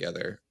beast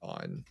altogether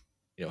on,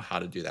 you know, how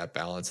to do that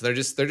balance. They're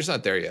just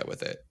not there yet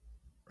with it,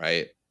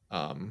 right?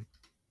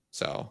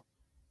 So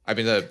I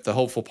mean, the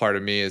hopeful part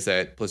of me is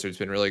that Blizzard's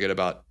been really good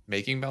about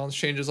making balance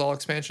changes all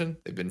expansion.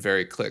 They've been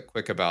very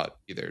quick about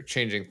either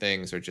changing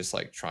things or just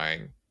like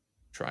trying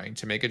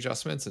to make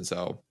adjustments. And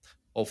so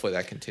hopefully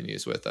that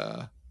continues with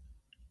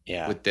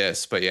with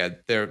this. But yeah,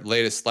 their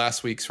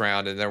last week's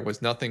round, and there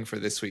was nothing for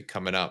this week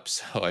coming up.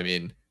 So I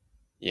mean,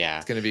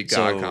 it's gonna be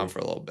God Comp for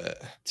a little bit.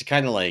 To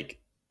kind of like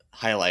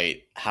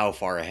highlight how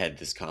far ahead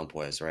this comp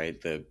was, right?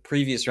 The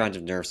previous round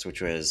of nerfs,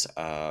 which was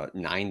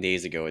 9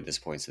 days ago at this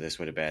point, so this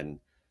would have been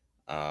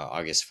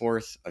August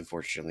 4th.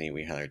 Unfortunately,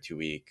 we had our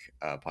 2-week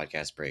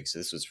podcast break, so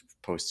this was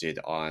posted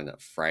on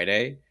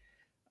Friday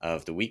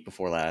of the week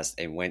before last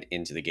and went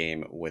into the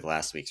game with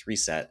last week's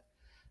reset.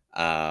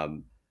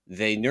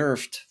 They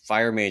nerfed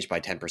Fire Mage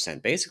by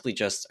 10%, basically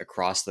just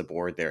across the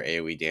board. Their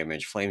AoE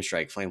damage, Flame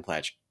Strike, Flame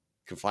Pledge,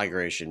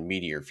 Conflagration,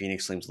 Meteor,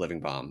 Phoenix Flames, Living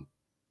Bomb,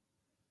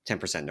 10%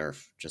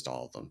 nerf, just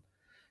all of them.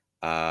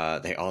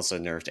 They also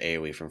nerfed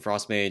AoE from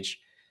Frost Mage.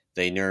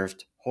 They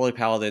nerfed Holy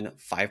Paladin,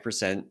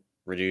 5%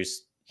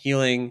 reduced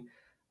healing.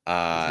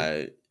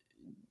 Nerfed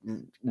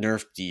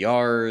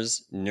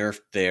DRs,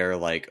 nerfed their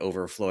like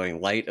overflowing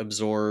light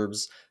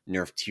absorbs,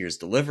 nerfed Tears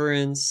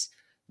Deliverance,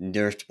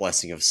 nerfed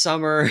Blessing of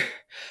Summer.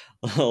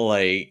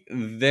 Like,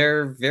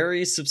 they're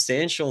very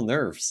substantial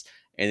nerfs,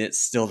 and it's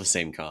still the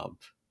same comp.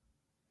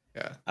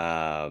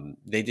 Yeah.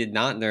 They did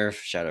not nerf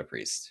Shadow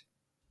Priest,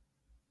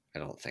 I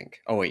don't think.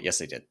 Oh wait, yes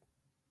they did.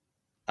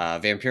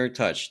 Vampiric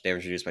Touch,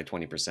 damage reduced by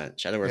 20%.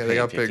 Shadow Arcane,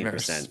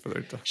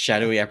 15%.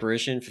 Shadowy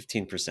Apparition,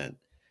 15%.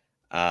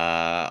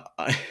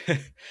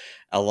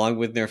 Along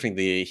with nerfing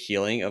the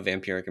healing of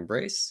Vampiric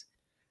Embrace,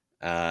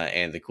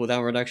 and the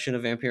cooldown reduction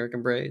of Vampiric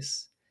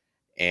Embrace,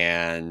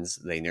 and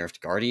they nerfed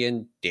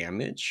Guardian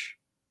damage.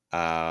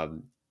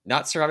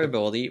 Not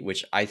survivability,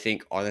 which I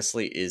think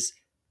honestly is,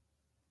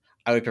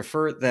 I would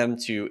prefer them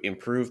to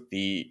improve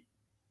the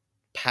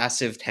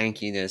passive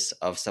tankiness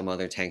of some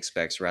other tank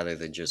specs rather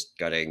than just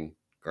gutting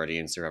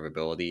Guardian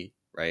survivability,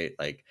 right?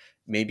 Like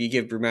maybe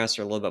give Brewmaster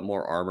a little bit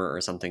more armor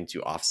or something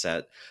to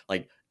offset.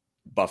 Like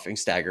buffing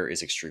stagger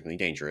is extremely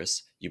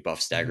dangerous. You buff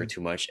stagger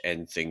too much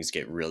and things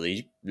get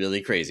really,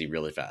 really crazy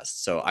really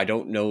fast. So I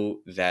don't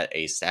know that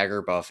a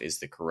stagger buff is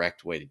the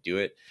correct way to do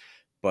it,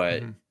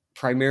 but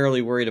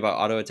primarily worried about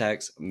auto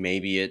attacks.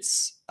 Maybe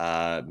it's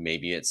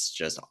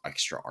just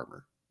extra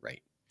armor,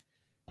 right?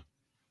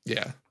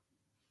 Yeah,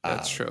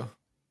 that's true.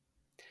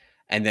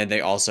 And then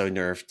they also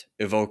nerfed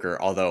Evoker,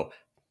 although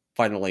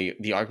finally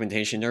the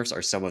augmentation nerfs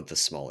are some of the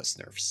smallest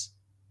nerfs.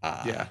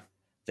 Yeah.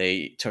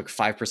 They took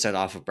 5%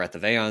 off of Breath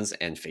of Aeons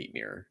and Fate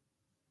Mirror.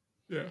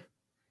 Yeah.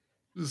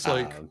 It's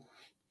like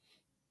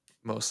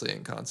mostly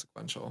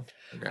inconsequential.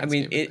 I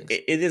mean, it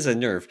is a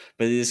nerf,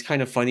 but it is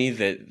kind of funny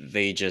that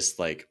they just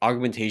like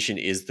augmentation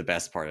is the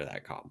best part of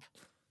that comp.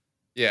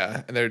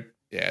 Yeah, and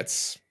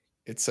it's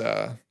that's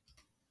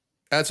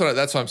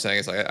what I'm saying.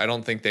 Is like I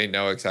don't think they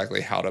know exactly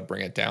how to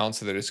bring it down,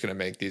 so they're just going to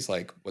make these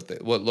like what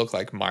look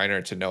like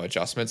minor to no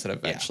adjustments, and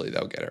eventually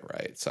they'll get it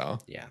right. So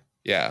yeah.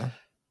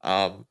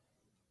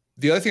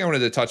 The other thing I wanted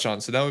to touch on.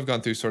 So now we've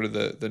gone through sort of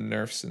the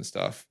nerfs and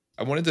stuff.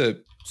 I wanted to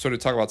sort of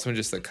talk about some of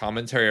just the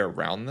commentary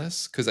around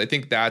this, because I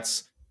think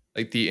that's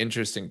like the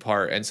interesting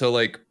part. And so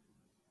like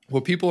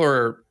what people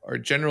are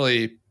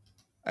generally,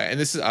 and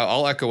this is,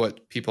 I'll echo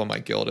what people in my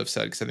guild have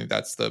said, because I think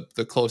that's the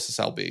closest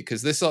I'll be,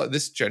 because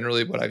this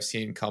generally what I've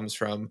seen comes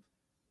from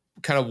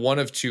kind of one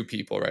of two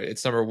people, right?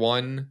 It's number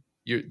one,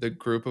 the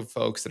group of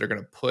folks that are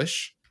going to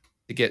push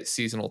to get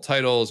seasonal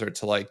titles or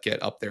to like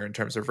get up there in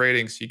terms of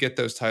ratings. You get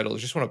those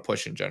titles, just want to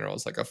push in general.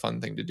 It's like a fun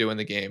thing to do in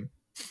the game.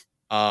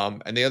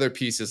 And the other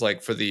piece is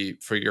like for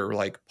your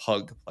like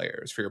pug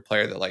players, for your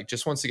player that like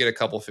just wants to get a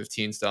couple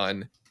 15s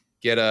done,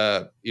 get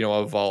a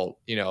vault,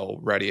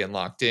 ready and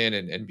locked in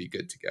and be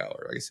good to go.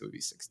 Or I guess it would be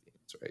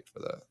 16s, right? For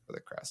the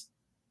crest.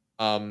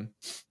 And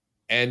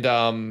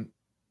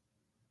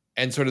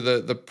sort of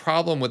the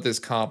problem with this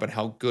comp and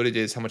how good it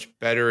is, how much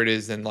better it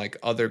is than like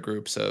other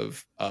groups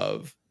of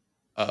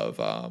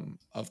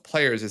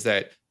players is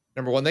that,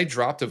 number one, they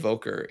dropped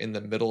Evoker in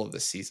the middle of the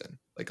season,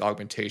 like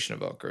augmentation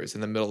Evokers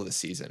in the middle of the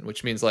season,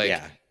 which means like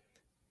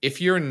if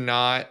you're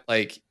not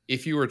like,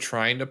 if you were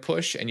trying to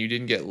push and you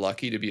didn't get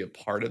lucky to be a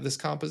part of this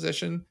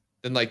composition,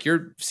 then like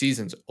your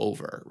season's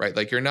over, right?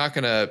 Like you're not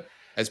gonna,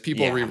 as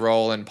people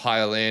re-roll and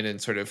pile in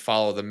and sort of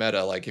follow the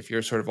meta, like if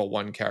you're sort of a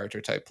one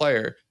character type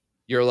player,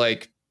 you're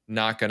like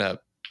not gonna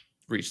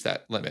reach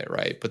that limit,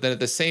 right? But then at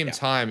the same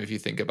time, if you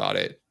think about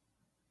it,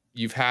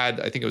 you've had,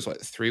 I think it was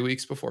 3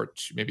 weeks before,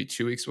 maybe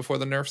 2 weeks before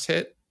the nerfs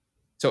hit.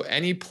 So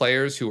any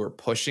players who were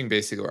pushing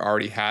basically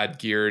already had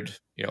geared,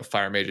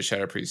 Fire Mages,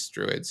 Shadow Priests,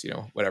 Druids,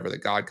 whatever the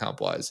God Comp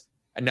was,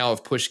 and now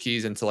have pushed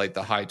keys into like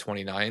the high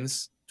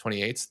 29s,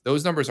 28s.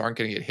 Those numbers aren't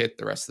going to get hit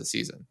the rest of the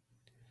season.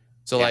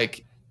 So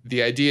like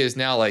the idea is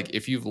now, like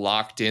if you've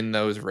locked in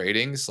those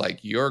ratings, like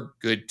you're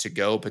good to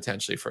go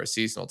potentially for a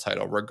seasonal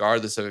title,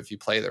 regardless of if you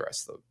play the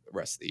rest of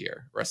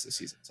the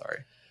season. Sorry.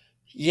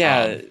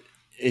 Yeah.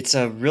 It's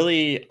a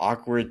really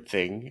awkward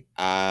thing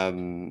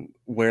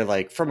where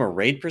like from a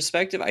raid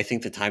perspective, I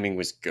think the timing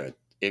was good.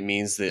 It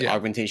means that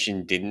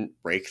augmentation didn't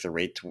break the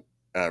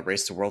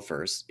race to world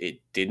first. It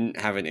didn't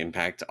have an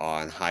impact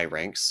on high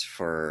ranks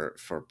for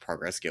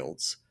progress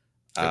guilds.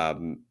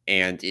 And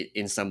it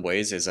in some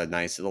ways is a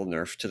nice little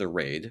nerf to the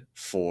raid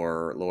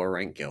for lower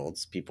rank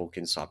guilds. People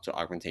can swap to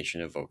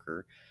augmentation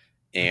evoker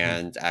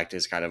and act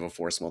as kind of a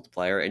force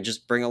multiplier and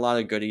just bring a lot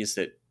of goodies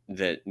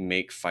that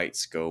make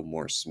fights go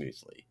more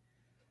smoothly.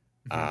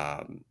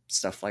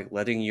 Stuff like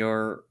letting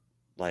your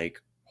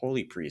like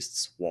holy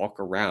priests walk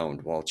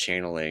around while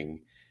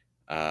channeling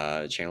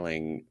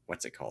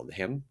what's it called,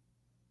 him?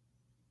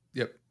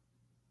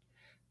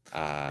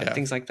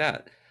 Things like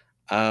that.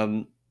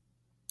 And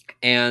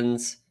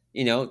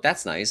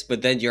that's nice,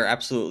 but then you're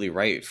absolutely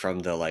right from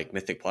the like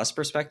Mythic Plus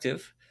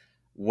perspective.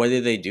 What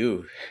did they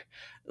do?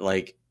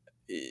 Like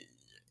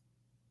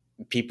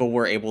people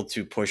were able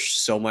to push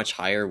so much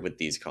higher with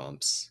these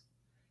comps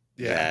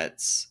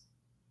that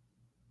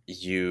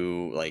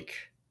you like,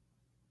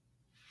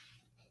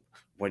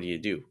 what do you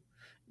do?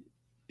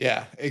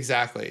 Yeah,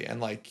 exactly. And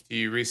like, do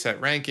you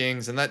reset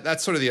rankings? And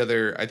that's sort of the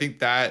other, I think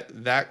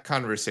that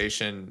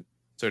conversation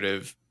sort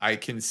of, I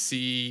can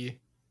see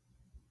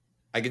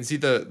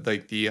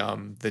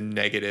the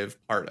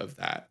negative part of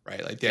that,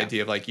 right? Like the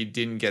idea of like, you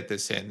didn't get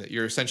this in, that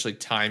you're essentially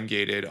time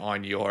gated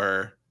on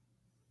your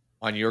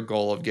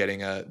goal of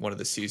getting one of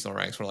the seasonal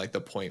ranks, one of like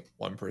the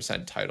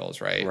 0.1% titles,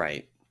 right?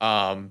 Right.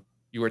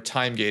 You were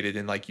time gated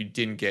and like you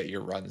didn't get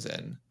your runs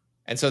in.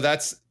 And so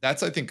that's I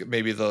think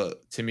maybe to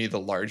me the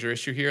larger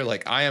issue here.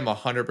 Like I am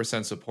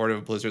 100% supportive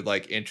of Blizzard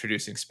like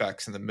introducing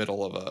specs in the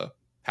middle of a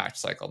patch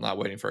cycle, not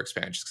waiting for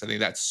expansions, because I think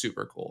that's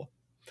super cool.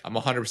 I'm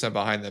 100%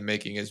 behind them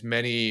making as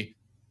many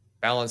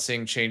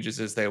balancing changes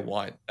as they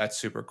want. That's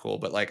super cool.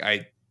 But like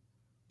I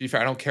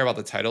don't care about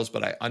the titles,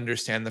 but I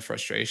understand the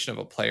frustration of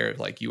a player.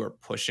 Like you are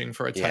pushing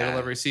for a title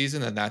every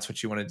season, and that's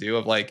what you want to do,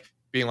 of like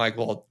being like,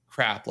 well,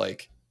 crap,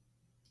 like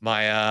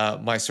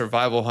my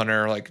survival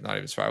hunter, like not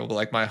even survival, but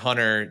like my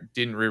hunter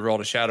didn't reroll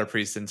to Shadow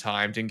Priest in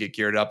time, didn't get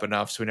geared up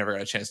enough, so we never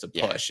got a chance to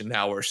push, and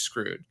now we're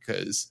screwed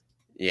because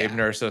they've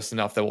nerfed us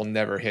enough that we'll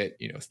never hit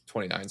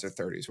 29s or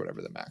 30s,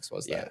 whatever the max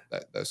was that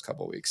those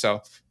couple weeks.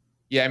 So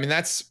yeah, I mean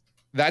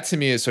that to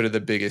me is sort of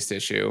the biggest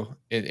issue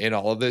in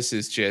all of this,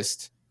 is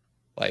just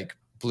like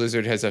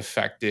Blizzard has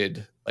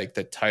affected like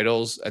the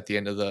titles at the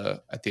end of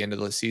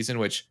the season,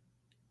 which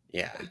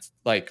it's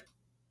like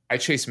I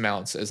chase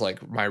mounts as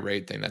like my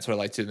raid thing. That's what I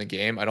like to do in the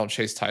game. I don't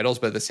chase titles,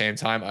 but at the same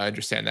time, I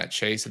understand that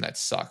chase, and that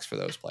sucks for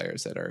those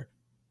players that are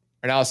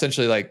now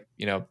essentially like,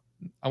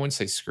 I wouldn't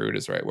say screwed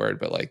is the right word,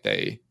 but like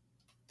they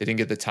didn't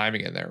get the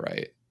timing in there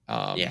right.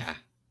 Now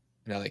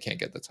they can't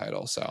get the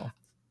title. So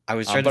I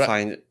was trying to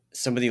find,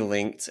 somebody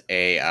linked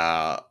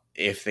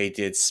if they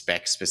did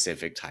spec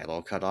specific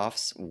title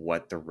cutoffs,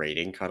 what the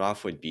rating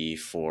cutoff would be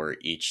for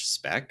each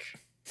spec.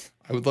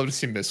 I would love to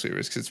see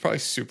Mistweavers because it's probably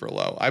super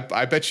low.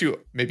 I bet you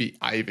maybe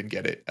I even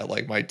get it at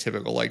like my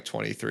typical like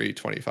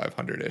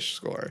 2,500-ish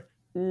score.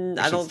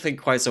 I don't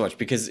think quite so much,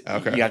 because you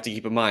have to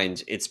keep in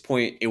mind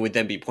it would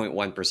then be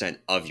 0.1%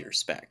 of your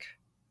spec.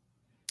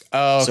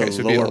 Oh, okay.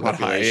 So lower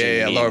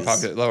population.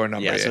 Lower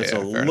number. Yeah, so it's a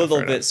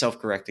little bit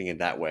self-correcting in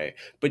that way.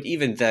 But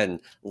even then,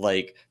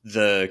 like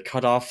the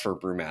cutoff for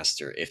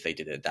Brewmaster, if they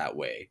did it that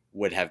way,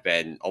 would have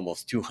been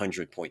almost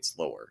 200 points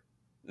lower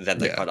than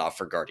the cutoff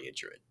for Guardian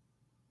Druid.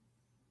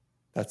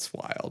 That's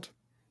wild.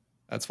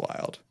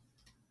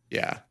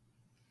 Yeah.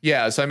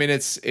 Yeah. So I mean,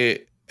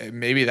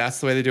 maybe that's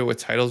the way they do it with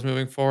titles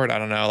moving forward. I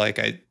don't know. Like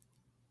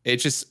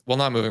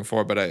not moving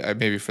forward, but I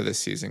maybe for this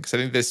season, because I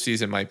think this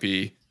season might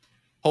be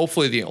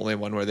hopefully the only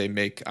one where they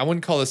make, I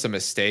wouldn't call this a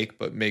mistake,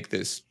 but make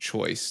this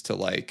choice to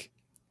like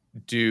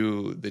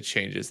do the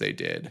changes they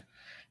did.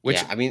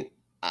 Which I mean,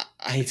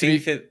 I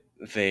think that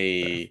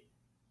they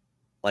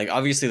like,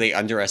 obviously they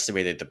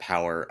underestimated the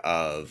power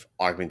of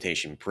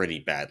augmentation pretty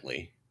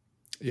badly.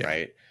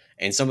 Right.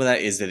 And some of that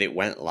is that it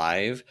went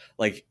live.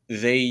 Like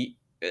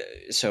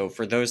so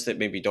for those that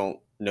maybe don't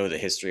know the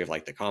history of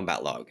like the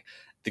combat log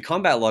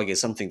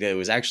is something that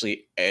was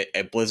actually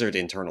a Blizzard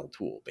internal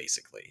tool,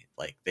 basically.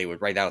 Like they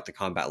would write out the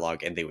combat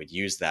log and they would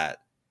use that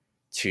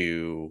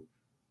to,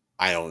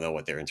 I don't know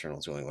what their internal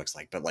tooling looks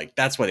like, but like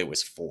that's what it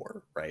was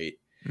for, right?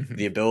 Mm-hmm.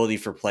 The ability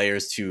for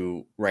players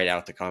to write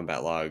out the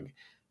combat log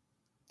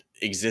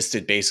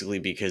existed basically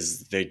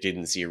because they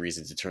didn't see a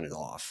reason to turn it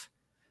off.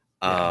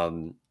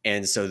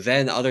 And so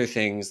then other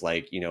things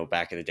like,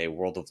 back in the day,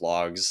 World of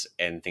Logs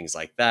and things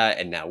like that,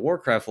 and now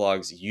Warcraft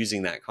Logs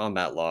using that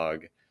combat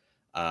log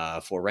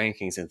for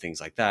rankings and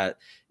things like that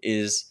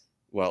is,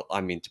 well,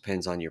 I mean,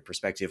 depends on your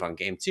perspective on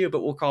game 2,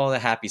 but we'll call it a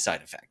happy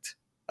side effect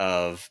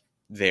of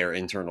their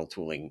internal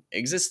tooling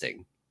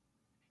existing.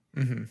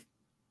 Mm-hmm.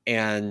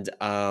 And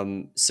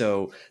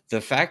so the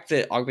fact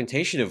that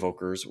augmentation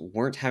evokers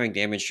weren't having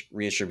damage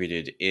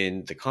reattributed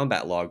in the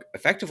combat log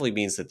effectively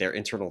means that their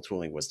internal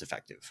tooling was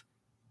defective.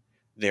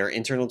 Their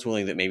internal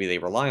tooling that maybe they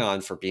rely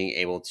on for being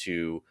able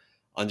to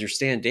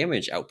understand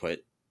damage output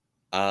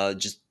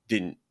just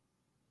didn't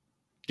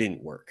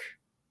work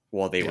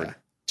while they were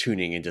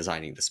tuning and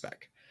designing the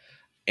spec.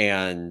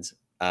 And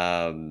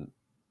I'm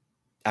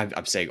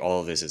saying all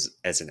of this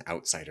as an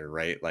outsider,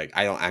 right? Like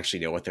I don't actually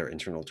know what their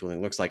internal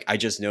tooling looks like. I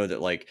just know that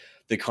like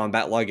the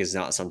combat log is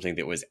not something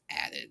that was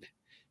added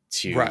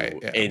to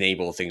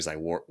enable things like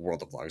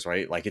World of Logs,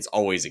 right? Like it's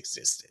always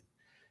existed.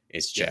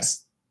 It's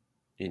just,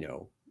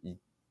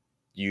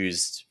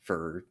 used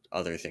for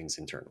other things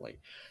internally.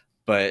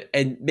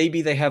 And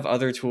maybe they have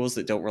other tools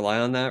that don't rely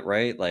on that,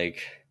 right?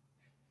 Like,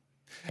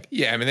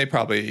 yeah, I mean, they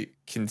probably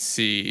can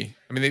see.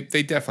 I mean,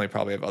 they definitely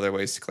probably have other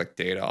ways to collect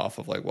data off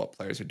of like what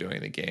players are doing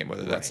in the game,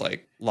 whether that's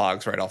like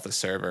logs right off the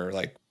server,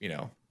 like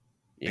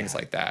things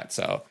like that.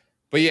 So,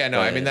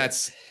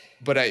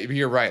 I mean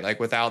you're right. Like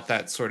without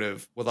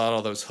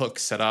all those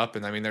hooks set up,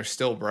 and I mean they're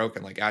still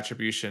broken. Like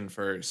attribution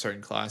for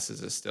certain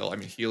classes is still. I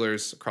mean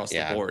healers across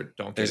the board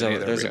don't get any.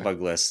 There's a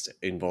bug list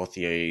in both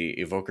the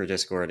Evoker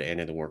Discord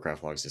and in the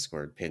Warcraft Logs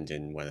Discord, pinned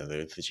in one of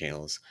the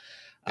channels.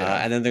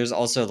 And then there's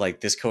also like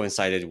this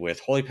coincided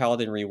with Holy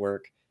Paladin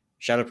rework,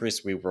 Shadow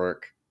Priest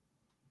rework,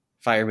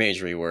 Fire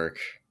Mage rework.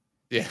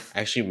 Yeah,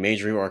 actually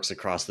Mage reworks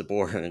across the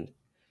board,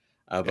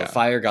 but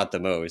Fire got the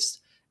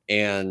most.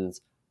 And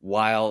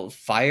while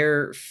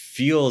Fire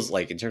feels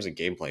like in terms of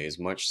gameplay is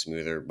much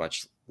smoother,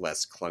 much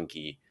less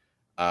clunky,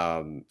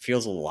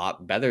 feels a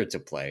lot better to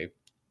play.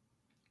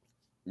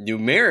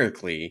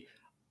 Numerically,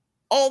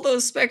 all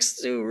those specs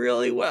do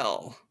really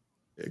well.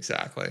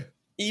 Exactly.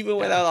 Even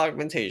without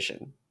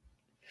augmentation.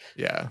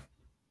 Yeah.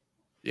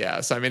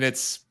 So I mean,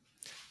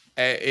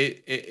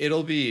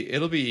 it'll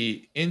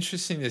be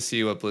interesting to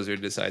see what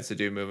Blizzard decides to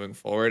do moving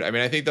forward. I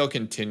mean, I think they'll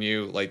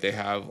continue like they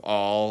have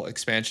all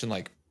expansion,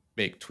 like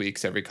make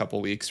tweaks every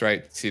couple weeks,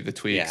 right? See the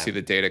tweaks, see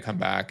the data come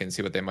back, and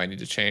see what they might need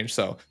to change.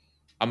 So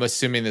I'm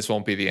assuming this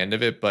won't be the end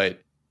of it,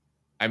 but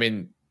I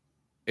mean,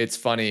 it's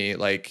funny.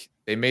 Like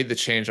they made the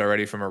change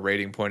already from a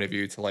rating point of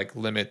view to like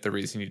limit the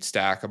reason you'd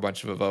stack a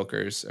bunch of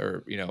evokers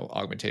or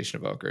augmentation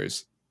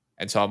evokers.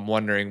 And so I'm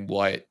wondering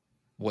what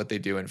what they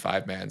do in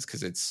 5-mans,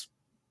 because it's,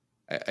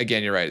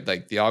 again, you're right.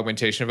 Like the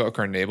augmentation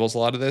evoker enables a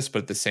lot of this,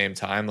 but at the same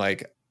time,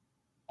 like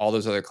all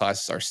those other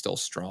classes are still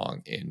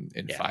strong in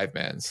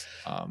 5-mans.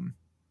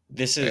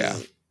 This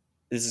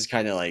is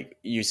kind of like,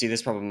 you see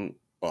this problem.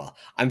 Well,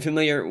 I'm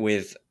familiar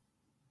with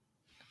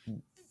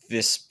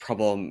this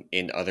problem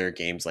in other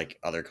games, like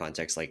other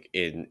contexts, like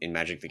in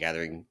Magic the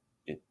Gathering,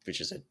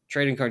 which is a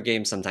trading card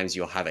game. Sometimes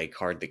you'll have a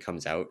card that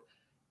comes out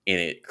and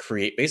it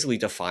basically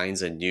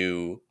defines a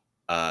new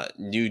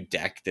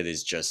deck that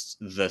is just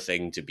the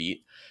thing to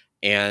beat.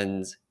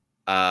 And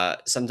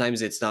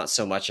sometimes it's not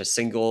so much a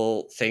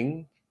single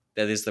thing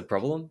that is the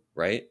problem,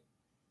 right?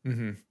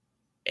 Mm-hmm.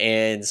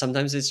 And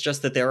sometimes it's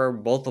just that there are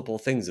multiple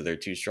things that are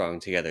too strong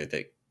together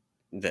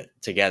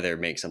that together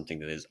make something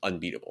that is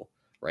unbeatable,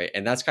 right?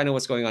 And that's kind of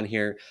what's going on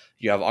here.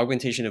 You have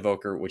Augmentation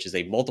Evoker, which is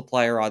a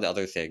multiplier on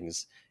other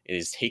things. It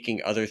is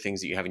taking other things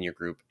that you have in your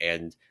group,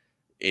 and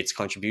its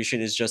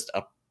contribution is just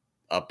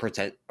a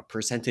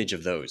percentage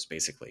of those,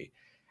 basically.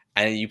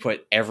 And you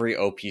put every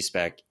OP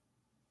spec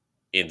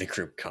in the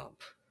group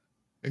comp.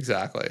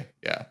 Exactly.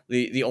 Yeah.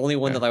 The only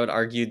one that I would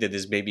argue that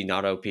is maybe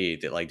not OP,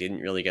 that like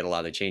didn't really get a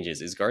lot of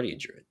changes, is Guardian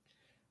Druid.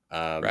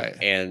 Right.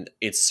 And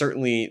it's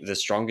certainly the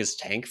strongest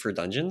tank for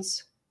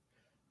dungeons.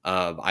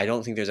 I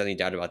don't think there's any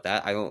doubt about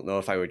that. I don't know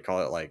if I would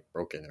call it like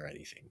broken or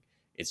anything.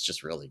 It's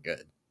just really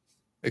good.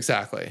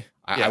 Exactly.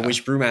 I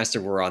wish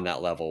Brewmaster were on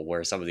that level,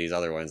 where some of these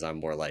other ones I'm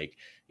more like,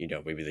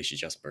 maybe they should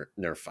just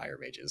nerf fire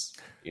mages,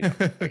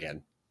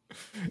 again.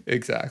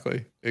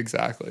 Exactly.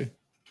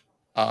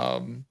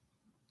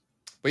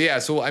 But yeah,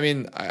 so I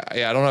mean,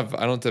 I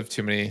don't have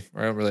too many,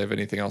 or I don't really have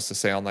anything else to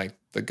say on like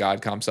the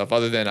God Comp stuff,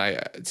 other than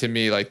to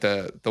me, like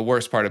the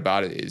worst part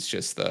about it is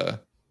just the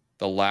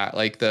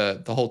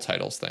whole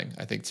titles thing.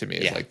 I think to me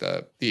is like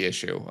the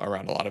issue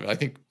around a lot of it. I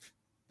think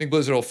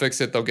Blizzard will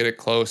fix it. They'll get it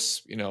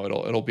close.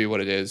 It'll be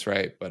what it is,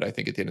 right? But I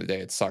think at the end of the day,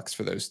 it sucks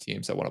for those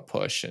teams that want to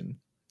push and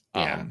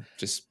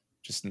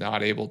just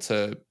not able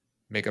to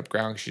make up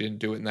ground because you didn't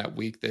do it in that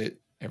week that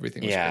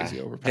everything was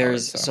crazy overpowered.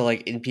 So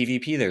like in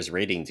PvP, there's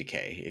rating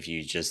decay. If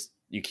you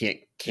can't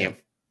camp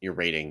your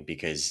rating,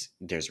 because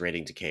there's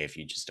rating decay if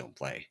you just don't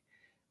play.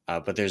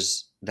 But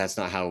that's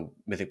not how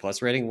Mythic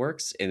Plus rating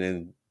works. And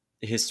then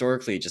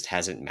historically, it just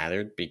hasn't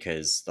mattered,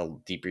 because the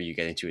deeper you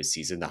get into a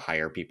season, the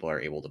higher people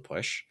are able to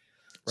push.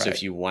 Right. So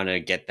if you want to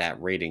get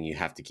that rating, you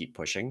have to keep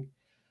pushing.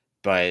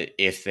 But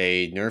if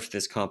they nerf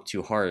this comp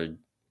too hard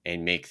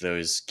and make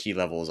those key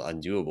levels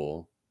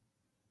undoable,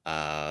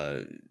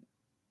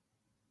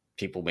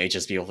 people may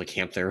just be able to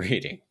camp their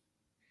rating.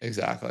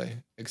 Exactly.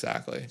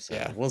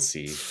 So we'll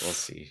see.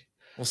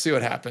 We'll see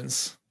what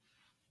happens.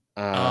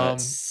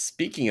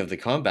 Speaking of the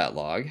combat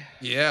log.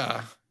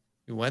 Yeah,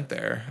 we went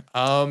there.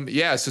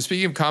 So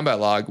speaking of combat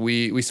log,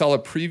 we saw a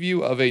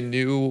preview of a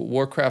new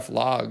Warcraft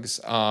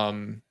Logs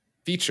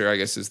feature, I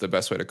guess is the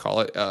best way to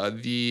call it. I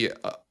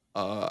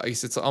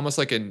guess it's almost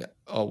like a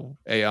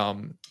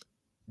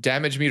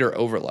damage meter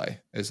overlay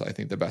is, I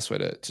think, the best way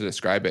to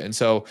describe it. And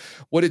so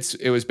what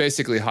it was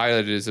basically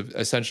highlighted is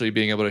essentially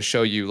being able to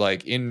show you,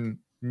 like, in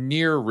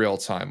near real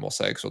time, we'll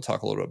say, because we'll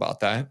talk a little bit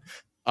about that,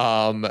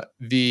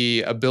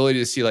 the ability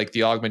to see like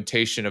the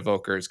augmentation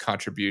evoker's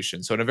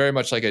contribution. So in a very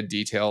much like a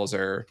details,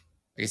 or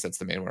I guess that's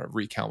the main one.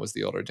 Recount was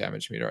the older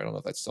damage meter. I don't know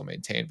if that's still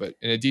maintained, but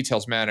in a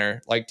details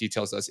manner, like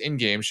details does in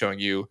game, showing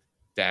you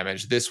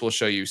damage. This will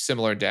show you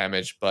similar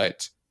damage,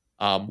 but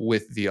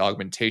with the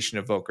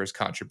augmentation evoker's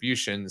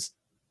contributions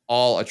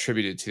all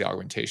attributed to the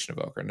augmentation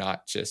evoker,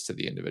 not just to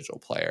the individual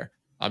player.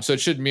 So it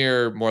should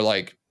mirror more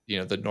like,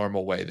 the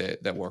normal way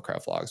that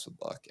Warcraft Logs would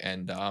look.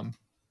 And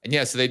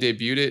so they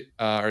debuted it,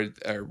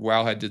 or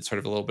Wowhead did sort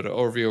of a little bit of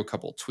overview, a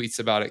couple of tweets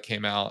about it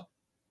came out,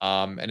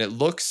 and it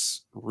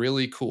looks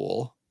really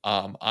cool.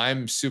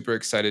 I'm super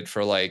excited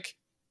for like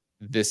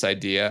this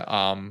idea.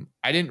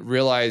 I didn't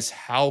realize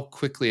how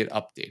quickly it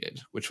updated,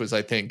 which was,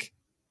 I think,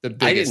 the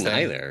biggest thing. I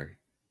didn't either.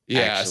 Yeah,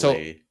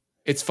 actually. So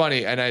it's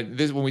funny, and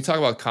when we talk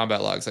about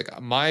combat logs,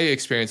 like my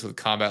experience with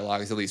combat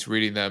logs, at least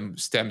reading them,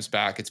 stems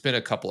back. It's been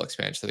a couple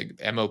expansions. I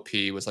think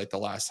MOP was like the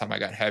last time I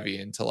got heavy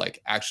into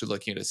like actually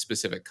looking at a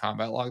specific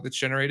combat log that's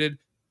generated.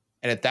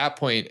 And at that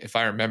point, if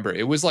I remember,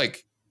 it was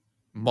like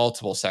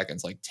multiple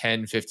seconds, like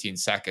 10, 15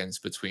 seconds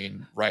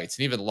between writes,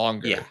 and even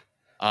longer.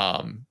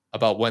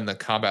 About when the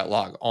combat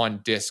log on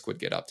disk would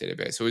get updated.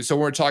 Basically. So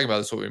when we're talking about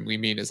this, what we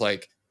mean is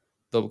like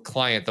the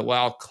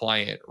WoW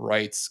client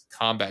writes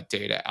combat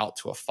data out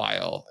to a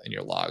file in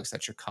your logs.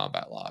 That's your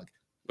combat log.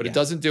 But it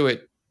doesn't do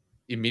it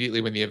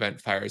immediately when the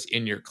event fires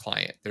in your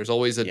client. There's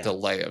always a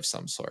delay of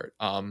some sort.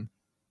 And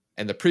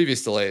the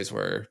previous delays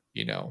were,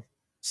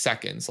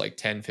 seconds, like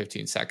 10,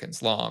 15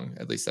 seconds long.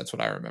 At least that's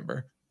what I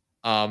remember.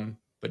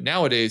 But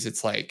nowadays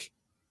it's like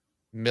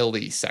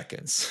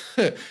milliseconds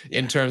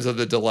in terms of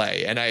the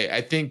delay. And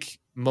I think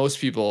most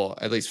people,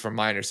 at least from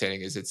my understanding,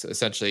 is it's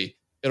essentially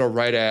it'll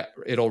write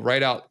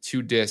out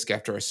to disk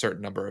after a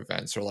certain number of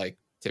events, or like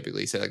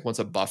typically say like once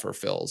a buffer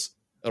fills,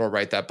 it'll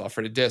write that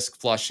buffer to disk,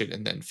 flush it,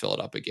 and then fill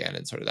it up again.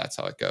 And sort of that's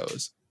how it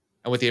goes.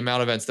 And with the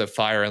amount of events that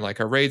fire in like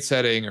a raid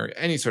setting or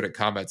any sort of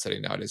combat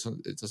setting nowadays,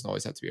 it doesn't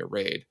always have to be a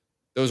raid.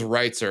 Those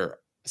rights are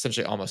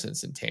essentially almost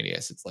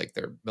instantaneous. It's like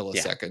they're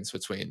milliseconds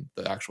between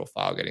the actual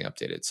file getting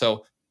updated.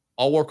 So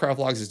all Warcraft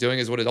Logs is doing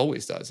is what it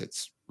always does.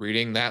 It's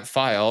reading that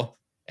file,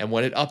 and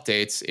when it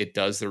updates, it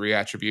does the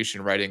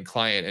reattribution right in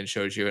client and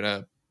shows you in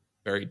a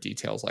very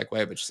details like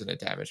way, but just in a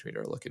damage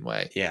meter looking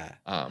way. Yeah.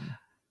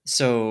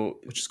 So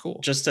which is cool.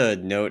 Just a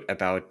note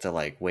about the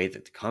like way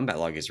that the combat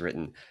log is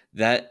written,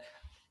 that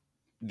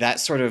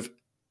sort of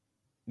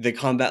the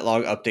combat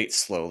log updates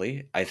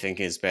slowly, I think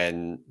has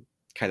been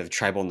kind of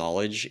tribal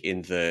knowledge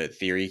in the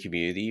theory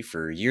community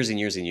for years and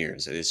years and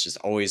years. It's just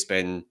always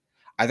been,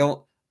 I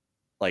don't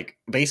like,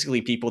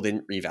 basically people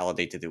didn't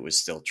revalidate that it was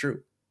still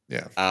true.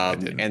 Yeah.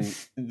 And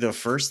the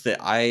first that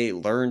I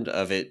learned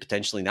of it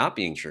potentially not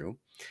being true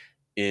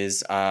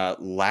is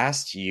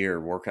last year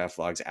Warcraft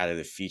Logs added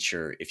a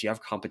feature. If you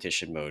have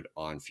competition mode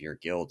on for your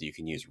guild, you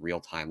can use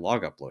real-time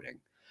log uploading,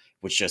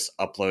 which just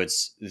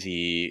uploads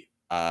the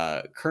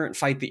current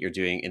fight that you're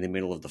doing in the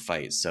middle of the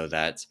fight, so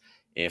that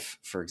if,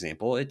 for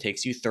example, it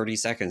takes you 30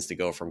 seconds to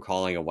go from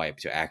calling a wipe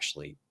to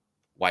actually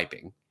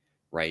wiping,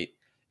 right?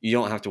 You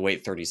don't have to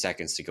wait 30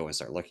 seconds to go and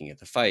start looking at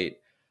the fight.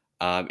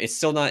 It's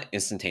still not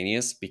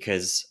instantaneous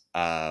because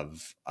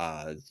of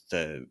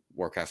the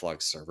Warcraft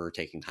Logs server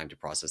taking time to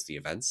process the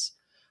events.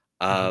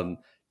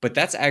 But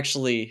that's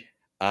actually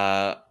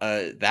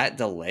that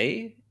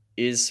delay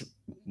is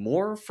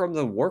more from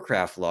the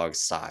Warcraft Logs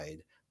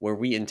side, where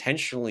we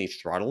intentionally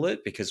throttle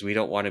it because we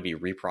don't want to be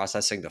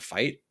reprocessing the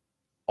fight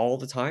all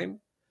the time.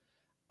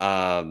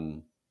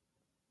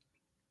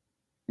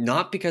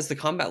 Not because the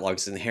combat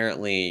logs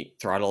inherently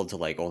throttled to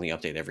like only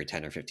update every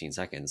 10 or 15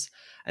 seconds.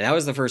 And that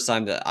was the first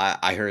time that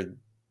I heard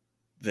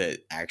that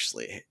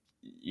actually,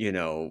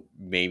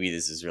 maybe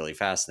this is really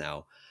fast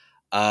now.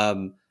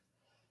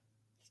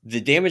 The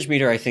damage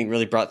meter, I think,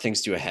 really brought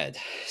things to a head.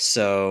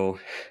 So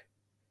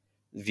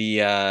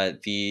I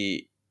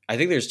think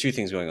there's two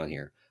things going on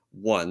here.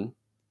 One,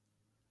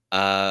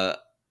 I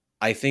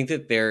think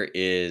that there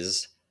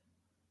is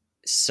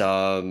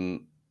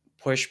some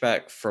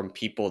pushback from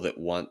people that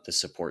want the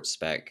support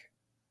spec,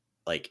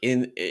 like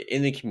in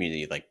the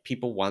community. Like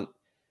people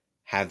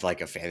have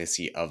like a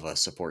fantasy of a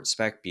support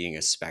spec being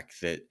a spec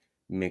that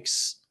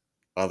makes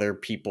other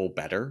people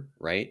better,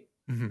 right?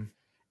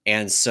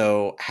 And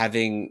so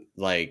having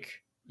like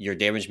your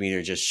damage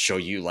meter just show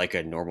you like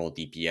a normal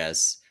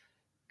DPS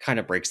kind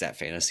of breaks that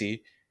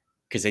fantasy,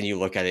 because then you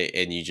look at it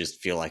and you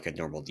just feel like a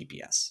normal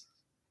DPS.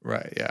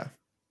 Right, yeah.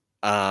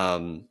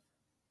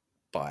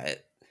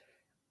 But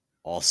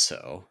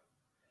also,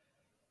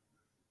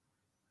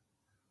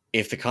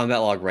 if the combat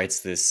log writes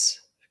this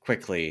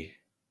quickly,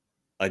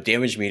 a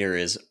damage meter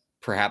is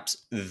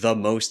perhaps the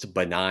most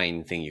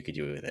benign thing you could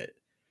do with it.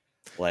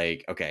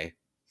 Like, okay,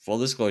 full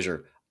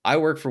disclosure, I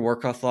work for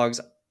Warcraft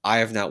Logs. I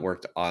have not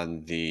worked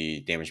on the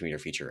damage meter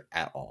feature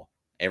at all.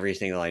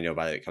 Everything that I know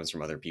about it comes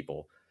from other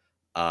people.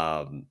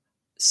 But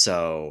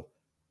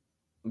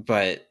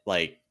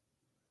like,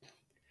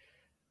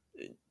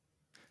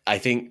 I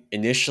think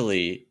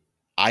initially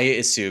I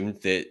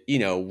assumed that,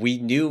 we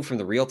knew from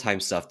the real-time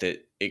stuff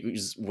that it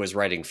was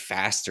writing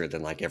faster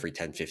than like every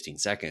 10, 15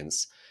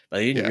 seconds,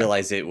 but I didn't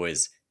realize it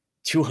was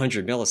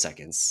 200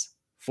 milliseconds,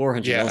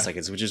 400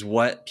 milliseconds, which is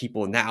what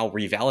people now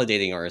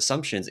revalidating our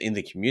assumptions in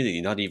the community,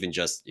 not even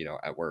just,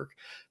 at work,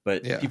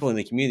 but people in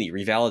the community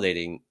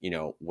revalidating,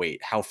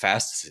 wait, how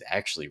fast does it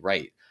actually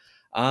write?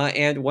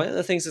 And one of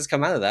the things that's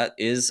come out of that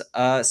is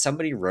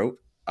somebody wrote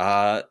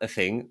a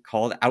thing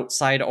called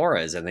Outside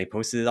Auras, and they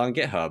posted it on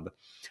GitHub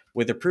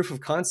with a proof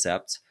of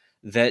concept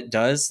that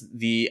does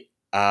the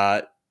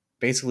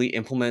basically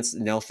implements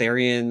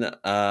Neltharion,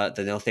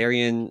 the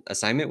Neltharion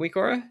assignment week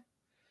aura.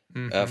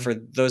 For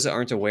those that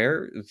aren't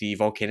aware, the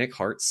volcanic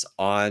hearts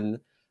on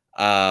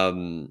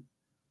Echo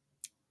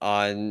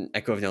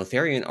of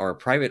Neltharion are a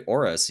private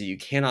aura, so you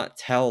cannot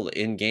tell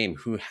in game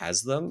who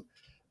has them,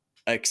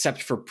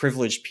 except for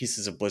privileged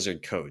pieces of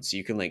Blizzard code. So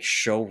you can like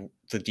show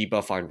the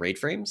debuff on raid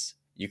frames.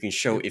 You can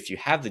show if you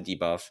have the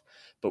debuff,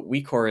 but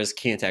weak auras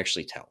can't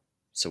actually tell.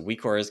 So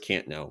weak auras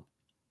can't know.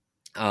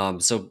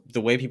 So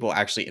the way people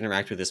actually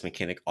interact with this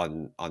mechanic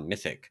on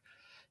Mythic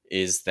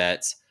is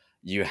that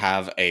you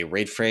have a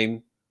raid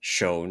frame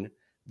shown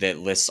that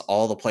lists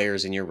all the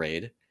players in your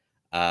raid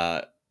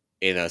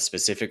in a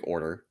specific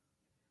order.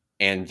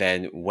 And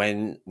then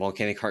when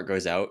Volcanic Heart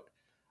goes out,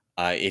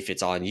 if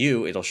it's on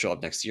you, it'll show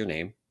up next to your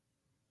name.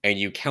 And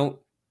you count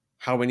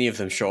how many of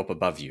them show up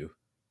above you.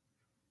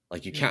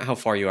 Like you count how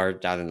far you are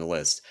down in the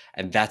list.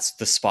 And that's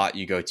the spot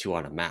you go to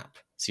on a map.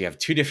 So you have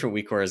two different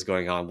weak auras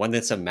going on. One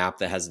that's a map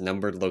that has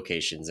numbered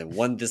locations, and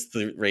one that's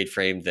the raid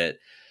frame that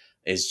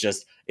is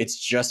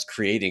just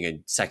creating a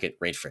second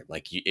raid frame.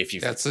 Like if you,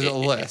 that's a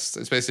list.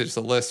 It's basically just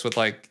a list with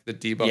like the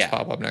debuffs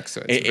pop up next to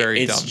it. It's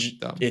very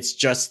dumb. It's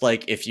just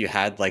like if you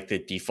had like the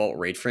default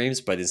raid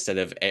frames, but instead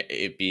of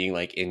it being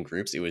like in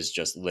groups, it was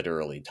just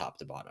literally top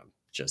to bottom,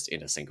 just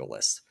in a single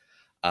list.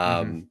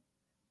 And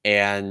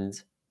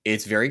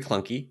it's very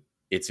clunky.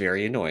 It's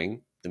very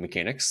annoying. The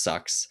mechanic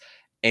sucks.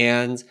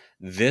 And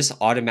this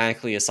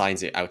automatically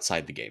assigns it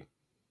outside the game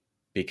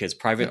because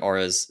private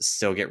auras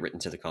still get written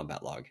to the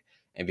combat log.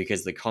 And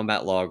because the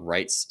combat log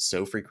writes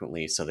so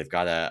frequently, so they've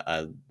got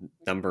a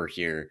number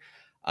here,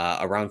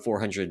 around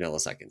 400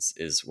 milliseconds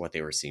is what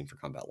they were seeing for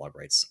combat log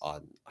writes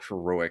on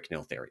heroic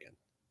Neltharion.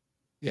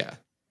 Yeah.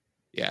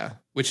 Yeah.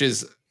 Which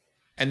is,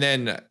 and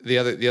then the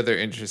other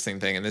interesting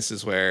thing, and this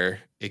is where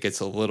it gets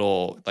a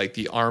little like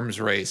the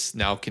arms race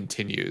now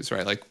continues,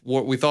 right? Like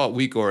what we thought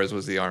weak auras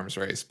was the arms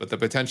race, but the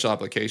potential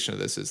application of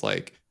this is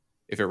like,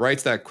 if it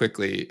writes that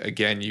quickly,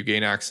 again, you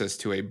gain access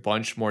to a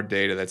bunch more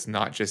data that's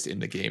not just in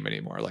the game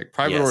anymore. Like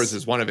private auras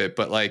is one of it,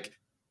 but like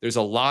there's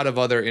a lot of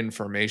other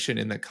information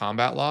in the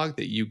combat log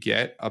that you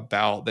get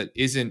about that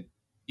isn't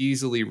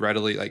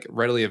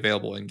readily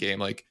available in game.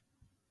 Like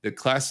the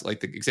class,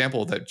 like the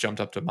example that jumped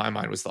up to my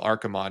mind was the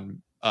Archimon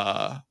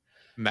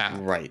map,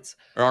 right?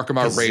 Or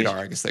Archimon radar,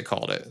 I guess they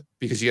called it,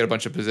 because you get a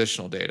bunch of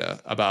positional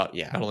data about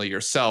not only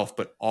yourself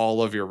but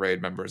all of your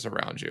raid members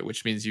around you,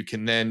 which means you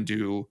can then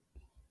do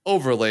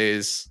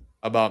overlays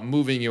about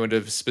moving you into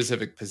a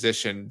specific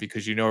position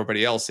because you know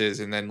everybody else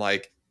is, and then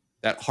like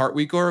that heart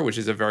weak aura, which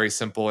is a very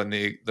simple in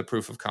the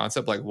proof of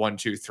concept, like 1,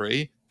 2,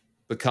 3,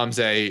 becomes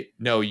a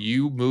no,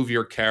 you move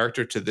your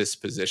character to this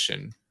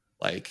position,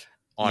 like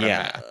on a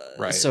map,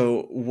 right?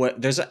 So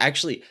what there's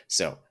actually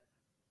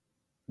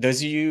those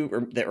of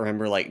you that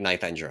remember like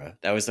Nithendra,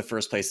 that was the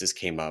first place this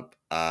came up.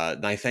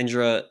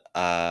 Nithendra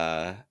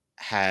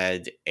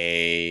had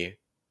a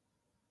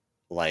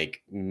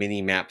like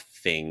mini map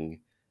thing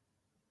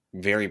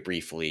very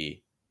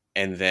briefly,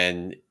 and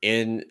then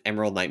in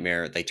Emerald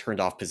Nightmare they turned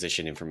off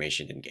position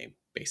information in game.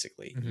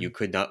 Basically, you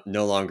could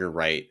no longer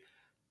write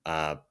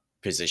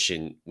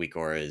position weak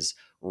auras.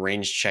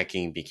 Range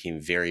checking became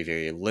very,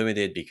 very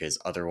limited because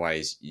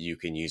otherwise you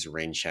can use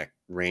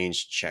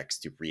range checks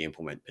to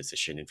re-implement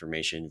position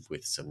information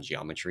with some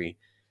geometry.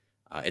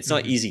 It's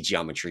not easy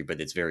geometry,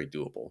 but it's very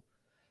doable.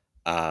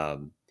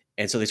 And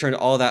so they turned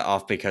all that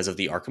off because of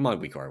the Archimon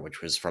weak aura,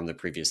 which was from the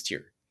previous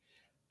tier.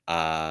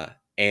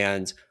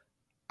 And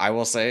I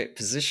will say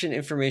position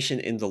information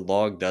in the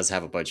log does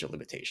have a bunch of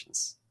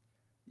limitations.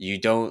 You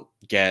don't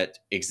get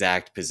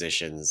exact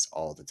positions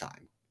all the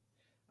time.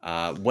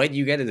 When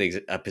you get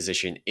a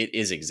position, it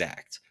is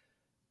exact,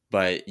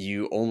 but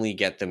you only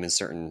get them in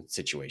certain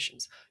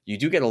situations. You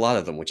do get a lot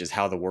of them, which is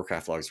how the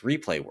Warcraft Logs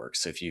replay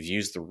works. So if you've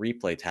used the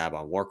replay tab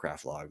on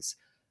Warcraft Logs,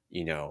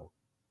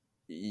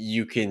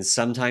 you can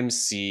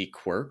sometimes see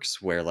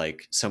quirks where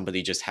like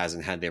somebody just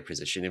hasn't had their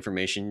position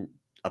information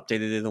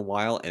updated in a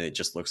while, and it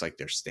just looks like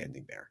they're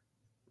standing there,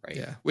 right?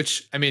 Yeah,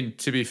 which I mean,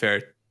 to be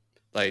fair,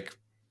 like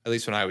at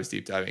least when I was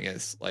deep diving,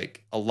 is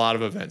like a lot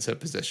of events have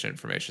position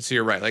information. So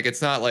you're right. Like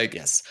it's not like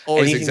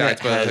always anything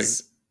exact,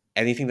 but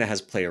anything that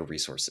has player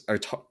resources or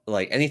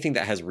like anything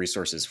that has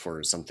resources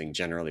for something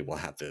generally will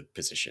have the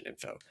position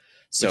info.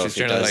 So if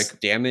it does like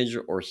damage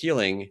or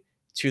healing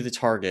to the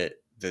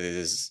target that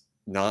is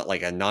not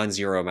like a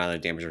non-zero amount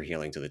of damage or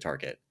healing to the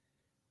target,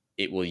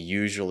 it will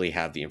usually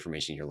have the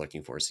information you're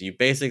looking for. So you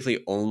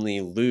basically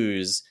only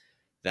lose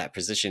that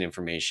position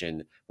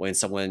information when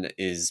someone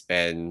is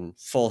been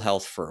full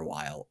health for a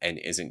while and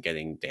isn't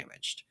getting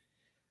damaged.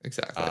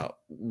 Exactly.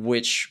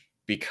 Which,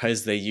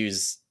 because they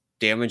use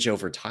damage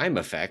over time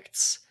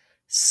effects,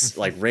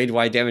 like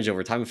raid-wide damage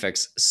over time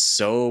effects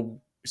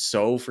so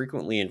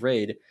frequently in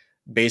raid,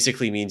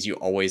 basically means you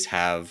always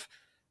have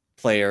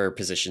player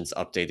positions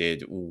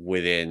updated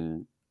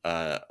within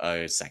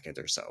a second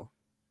or so.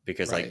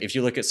 Because like if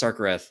you look at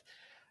Sarkareth,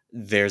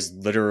 there's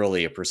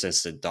literally a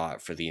persistent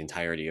dot for the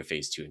entirety of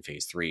phase 2 and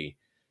phase 3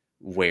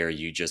 where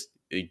you just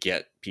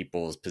get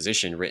people's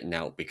position written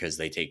out because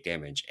they take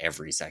damage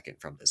every second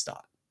from this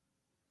dot.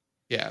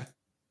 Yeah,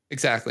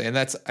 exactly. And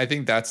I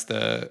think that's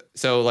the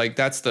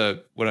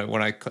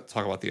when I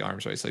talk about the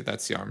arms race, like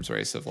that's the arms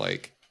race of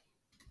like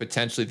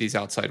potentially these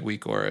outside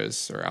weak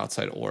auras or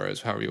outside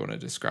auras, however you want to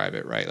describe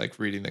it, right? Like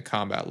reading the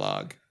combat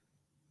log,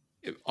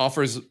 it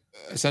offers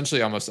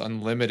essentially almost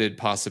unlimited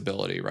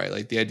possibility, right?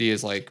 Like the idea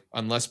is like,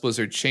 unless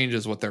Blizzard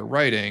changes what they're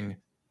writing,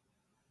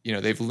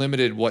 they've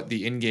limited what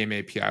the in-game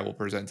API will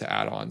present to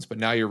add-ons, but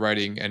now you're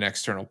writing an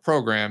external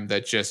program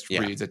that just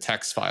reads a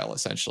text file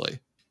essentially.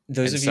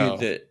 Those of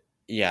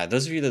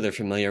you that are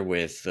familiar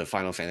with the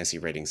Final Fantasy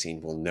rating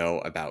scene will know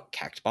about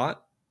Cactbot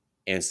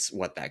and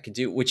what that could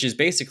do, which is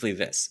basically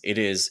this. It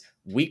is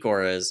weak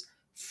auras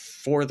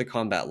for the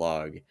combat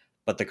log,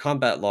 but the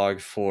combat log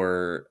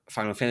for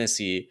Final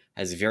Fantasy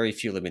has very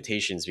few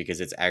limitations because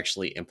it's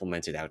actually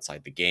implemented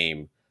outside the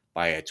game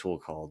by a tool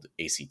called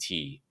ACT.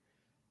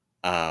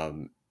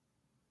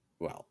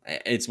 Well,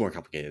 it's more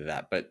complicated than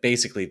that, but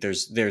basically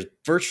there's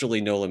virtually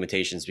no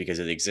limitations because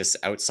it exists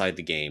outside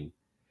the game.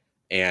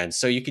 And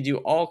so you can do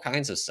all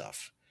kinds of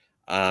stuff.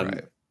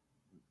 And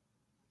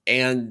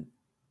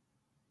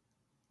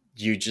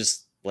you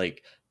just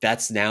like,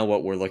 that's now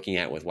what we're looking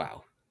at with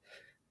WoW.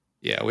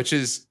 Yeah, which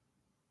is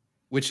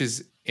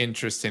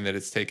interesting that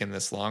it's taken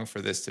this long for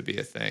this to be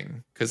a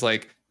thing. Because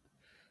like,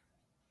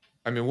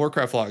 I mean,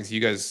 Warcraft Logs, you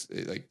guys,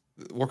 like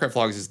Warcraft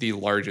Logs is the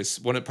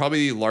largest,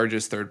 probably the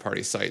largest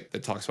third-party site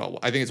that talks about.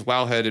 I think it's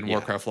Wowhead and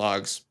Warcraft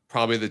Logs,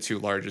 probably the two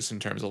largest in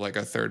terms of like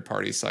a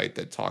third-party site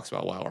that talks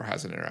about WoW or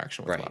has an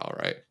interaction with WoW,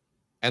 right?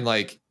 And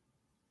like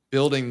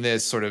building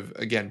this sort of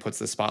again puts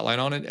the spotlight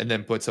on it, and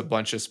then puts a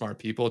bunch of smart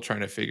people trying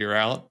to figure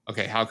out,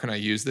 okay, how can I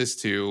use this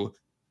to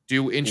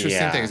do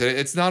interesting things?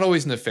 It's not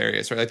always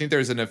nefarious, right? I think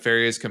there's a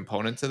nefarious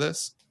component to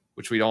this,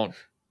 which we don't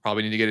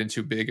probably need to get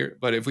into bigger.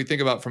 But if we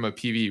think about from a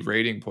PvE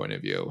rating point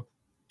of view,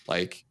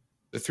 like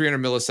the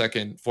 300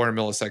 millisecond, 400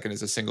 millisecond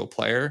is a single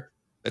player.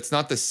 That's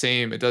not the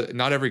same.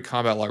 Not every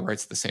combat log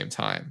writes at the same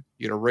time.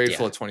 You get a raid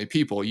full of 20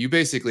 people. You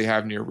basically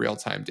have near real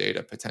time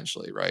data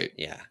potentially, right?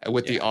 Yeah.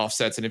 With the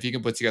offsets. And if you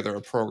can put together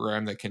a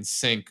program that can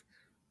sync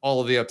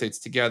all of the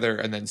updates together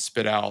and then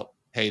spit out,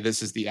 hey,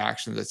 this is the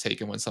action that's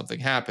taken when something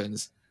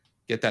happens,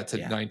 get that to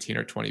 19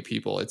 or 20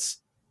 people. It's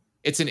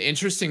an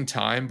interesting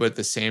time, but at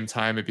the same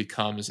time, it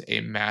becomes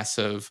a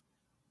massive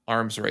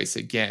arms race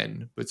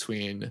again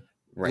between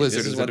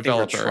Blizzard as a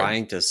developer. They were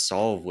trying to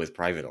solve with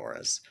private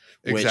auras.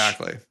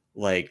 Exactly.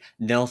 Like,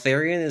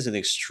 Neltharion is an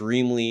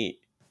extremely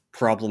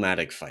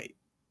problematic fight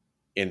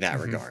in that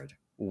regard,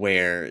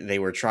 where they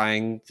were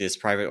trying this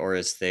private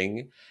auras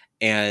thing,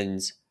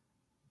 and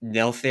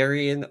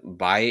Neltharion,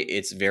 by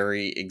its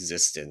very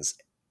existence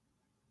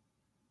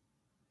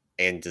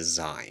and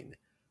design,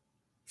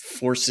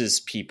 forces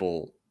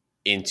people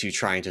into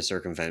trying to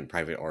circumvent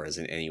private auras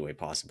in any way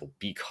possible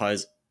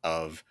because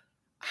of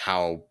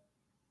how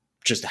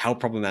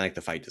problematic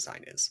the fight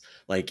design is.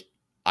 Like,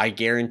 I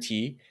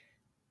guarantee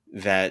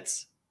that,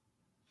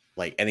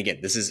 like, and again,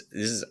 this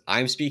is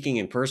I'm speaking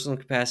in personal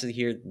capacity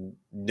here.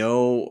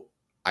 No,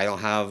 I don't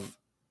have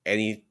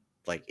any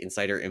like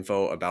insider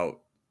info about,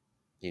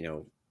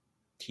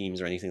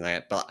 teams or anything like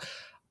that, but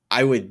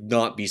I would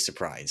not be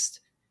surprised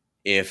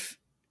if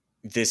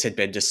this had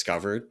been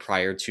discovered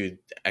prior to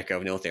Echo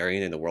of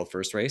Neltharion in the World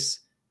First race.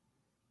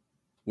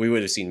 We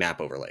would have seen map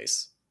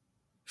overlays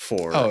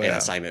and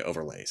assignment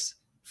overlays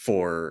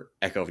for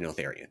Echo of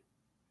Neltharion,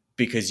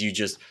 because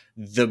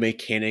the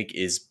mechanic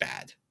is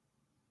bad.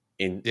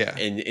 And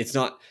it's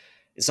not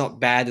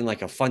bad in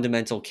like a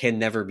fundamental can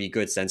never be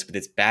good sense, but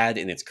it's bad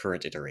in its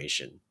current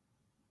iteration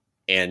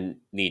and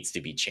needs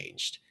to be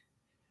changed.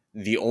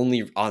 The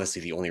only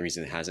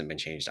reason it hasn't been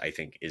changed, I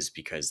think, is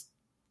because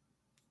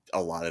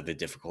a lot of the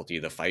difficulty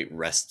of the fight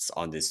rests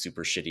on this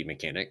super shitty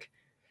mechanic.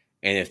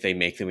 And if they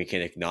make the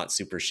mechanic not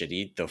super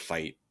shitty, the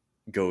fight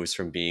goes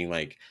from being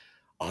like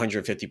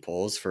 150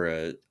 pulls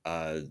for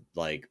a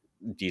like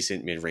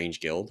decent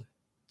mid-range guild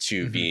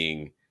to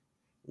being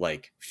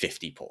like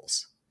 50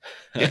 pulls.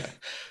 Yeah.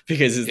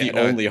 Because it's the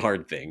only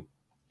hard thing.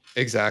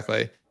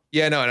 Exactly.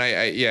 Yeah, no, and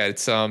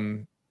it's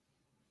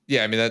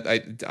I mean, that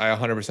I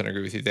 100%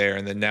 agree with you there.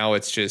 And then now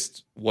it's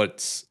just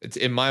it's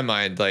in my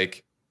mind,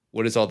 like,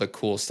 what is all the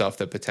cool stuff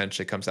that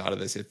potentially comes out of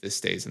this if this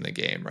stays in the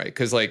game, right?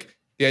 Because like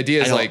the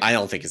idea is I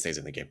don't think it stays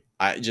in the game.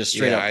 I just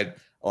straight up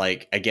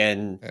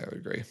again. I would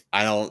agree.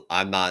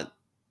 I'm not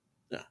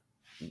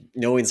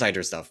no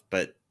insider stuff,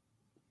 but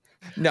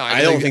no,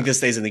 I don't think this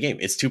stays in the game.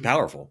 It's too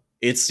powerful.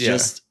 It's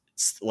just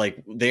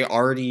like they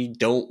already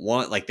don't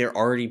want, like they're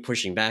already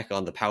pushing back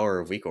on the power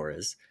of weak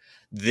auras.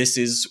 This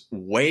is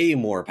way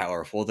more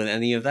powerful than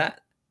any of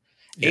that.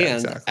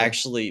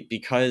 Actually,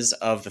 because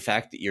of the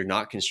fact that you're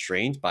not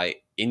constrained by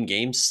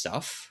in-game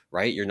stuff,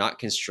 right? You're not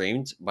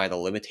constrained by the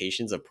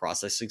limitations of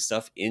processing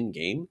stuff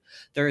in-game.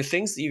 There are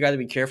things that you got to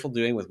be careful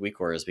doing with weak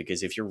auras,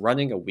 because if you're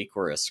running a weak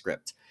aura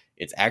script,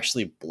 it's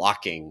actually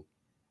blocking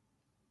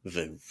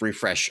the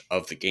refresh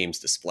of the game's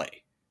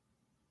display.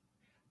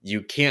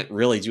 You can't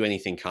really do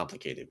anything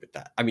complicated with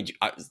that. I mean,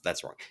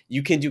 that's wrong.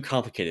 You can do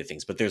complicated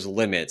things, but there's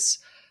limits.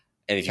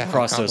 And if you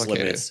cross those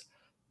limits,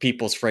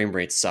 people's frame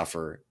rates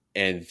suffer.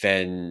 And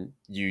then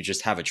you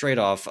just have a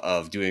trade-off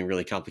of doing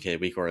really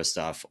complicated weak aura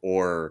stuff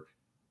or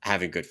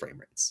having good frame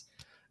rates.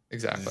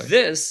 Exactly.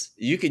 This,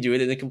 you could do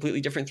it in a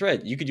completely different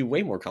thread. You could do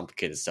way more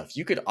complicated stuff.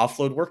 You could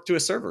offload work to a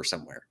server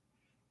somewhere.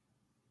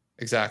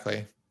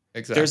 Exactly.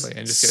 There's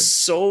and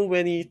just so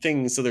many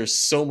things, so they're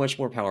so much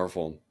more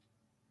powerful.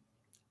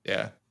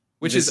 Yeah.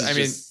 Which is, I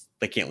mean,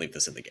 they can't leave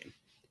this in the game.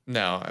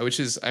 No, which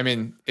is, I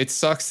mean, it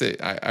sucks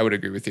that I would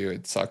agree with you.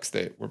 It sucks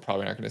that we're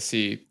probably not going to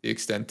see the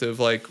extent of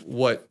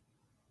what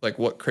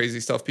crazy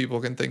stuff people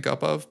can think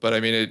up of. But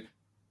I mean,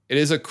 it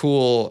is a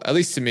cool, at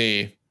least to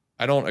me,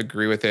 I don't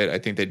agree with it. I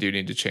think they do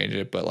need to change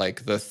it. But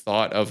like the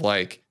thought of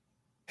like,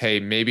 hey,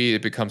 maybe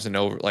it becomes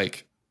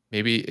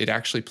maybe it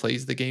actually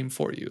plays the game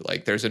for you.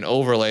 Like there's an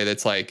overlay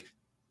that's like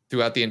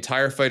throughout the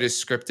entire fight is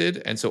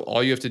scripted. And so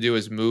all you have to do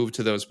is move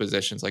to those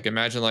positions. Like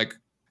imagine like,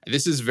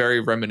 this is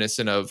very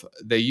reminiscent of,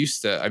 they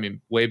used to, I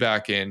mean, way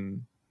back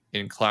in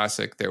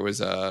Classic, there was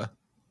the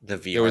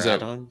VR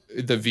add-on?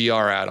 The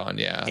VR add-on,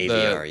 yeah.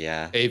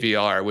 AVR,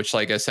 AVR, which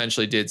like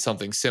essentially did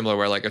something similar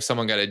where like if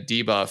someone got a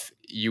debuff,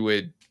 it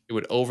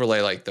would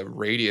overlay like the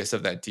radius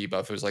of that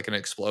debuff. It was like an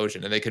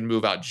explosion, and they could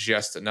move out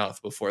just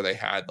enough before they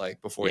had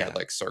had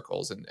like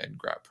circles and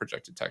grab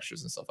projected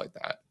textures and stuff like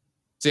that.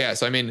 So yeah,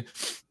 so I mean,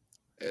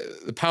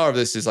 the power of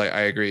this is like,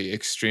 I agree,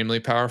 extremely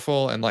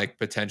powerful and like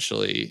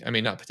potentially, I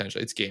mean, not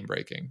potentially, it's game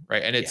breaking,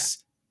 right? And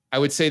it's, I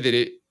would say that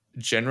it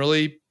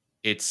generally,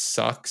 it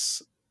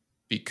sucks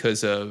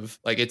because of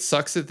like, it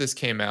sucks that this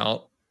came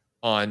out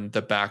on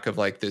the back of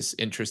like this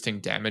interesting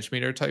damage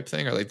meter type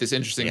thing, or like this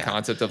interesting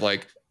concept of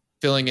like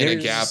filling in a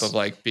gap of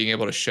like being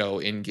able to show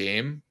in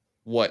game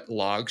what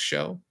logs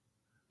show.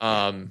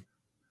 And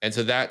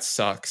so that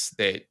sucks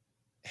that,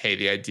 hey,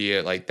 the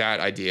idea, like that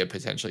idea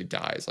potentially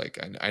dies. Like,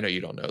 I know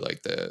you don't know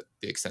like the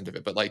extent of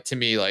it, but like to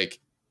me, like,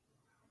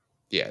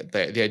 yeah,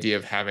 the idea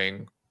of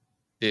having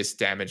this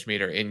damage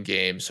meter in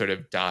game sort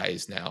of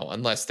dies now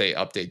unless they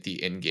update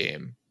the in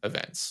game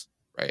events,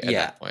 right? At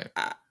that point.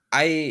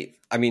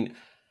 I mean,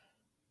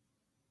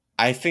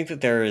 I think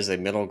that there is a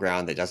middle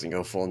ground that doesn't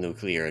go full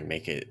nuclear and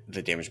make it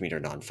the damage meter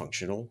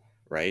non-functional,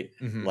 right?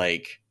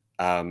 Like,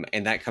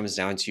 and that comes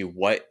down to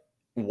what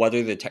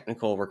are the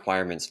technical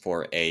requirements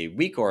for a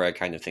weak aura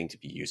kind of thing to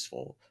be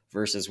useful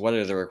versus what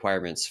are the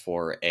requirements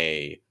for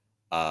a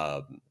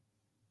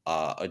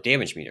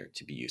damage meter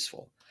to be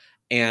useful,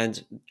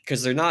 and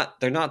because they're not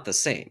the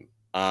same.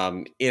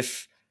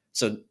 If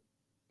so,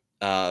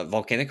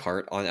 Volcanic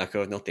Heart on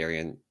Echo of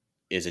Neltharion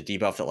is a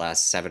debuff that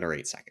lasts 7 or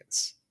 8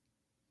 seconds,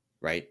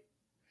 right?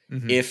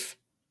 If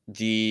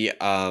the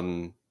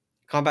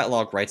combat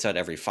log writes out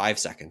every 5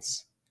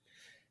 seconds,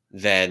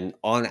 then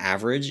on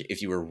average,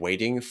 if you were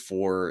waiting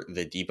for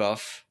the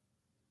debuff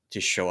to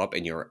show up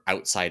in your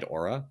outside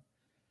aura,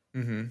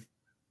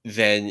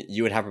 then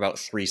you would have about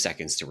 3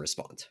 seconds to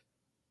respond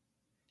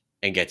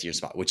and get to your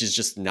spot, which is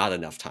just not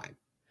enough time.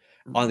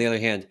 On the other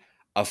hand,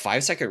 a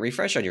 5-second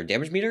refresh on your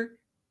damage meter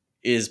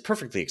is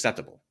perfectly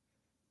acceptable.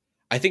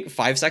 I think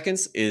 5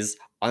 seconds is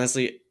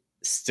honestly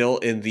still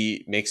in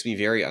the makes me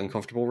very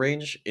uncomfortable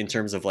range in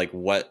terms of like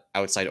what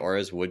outside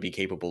auras would be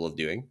capable of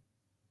doing.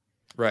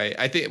 Right.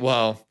 I think,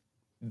 well,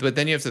 but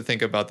then you have to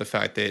think about the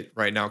fact that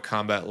right now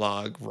combat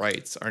log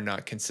writes are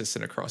not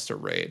consistent across the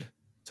raid.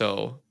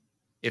 So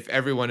if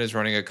everyone is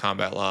running a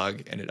combat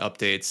log and it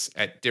updates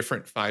at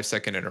different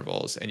 5-second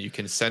intervals and you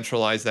can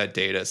centralize that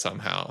data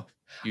somehow,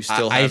 you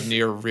still have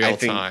near real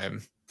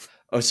time.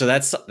 Oh, so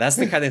that's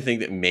the kind of thing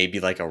that maybe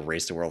like a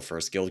Race the World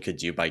First guild could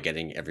do by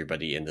getting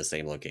everybody in the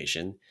same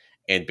location,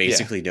 and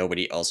basically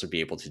nobody else would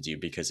be able to do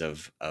because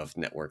of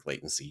network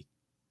latency,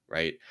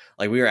 right?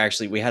 Like we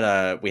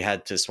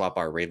had to swap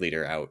our raid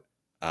leader out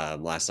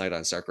last night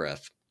on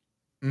Sarkareth,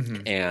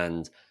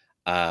 and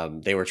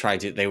they were trying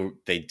to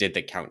they did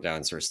the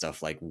countdown sort of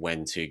stuff, like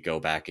when to go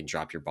back and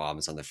drop your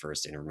bombs on the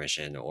first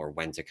intermission or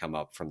when to come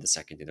up from the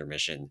second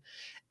intermission,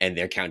 and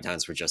their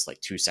countdowns were just like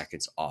 2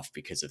 seconds off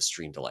because of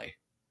stream delay.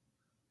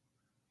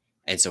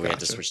 And so we had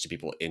to switch to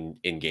people in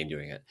game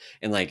doing it.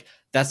 And like,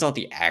 that's not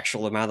the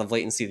actual amount of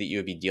latency that you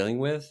would be dealing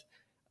with.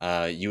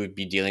 You would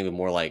be dealing with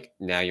more like,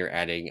 now you're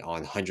adding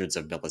on hundreds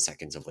of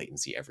milliseconds of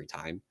latency every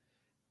time.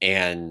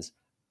 And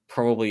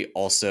probably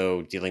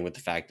also dealing with the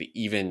fact that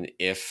even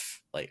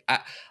if like, I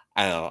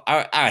don't know,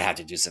 I would have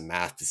to do some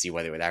math to see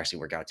whether it would actually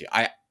work out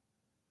to.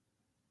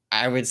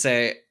 I would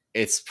say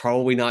it's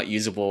probably not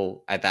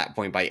usable at that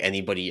point by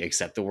anybody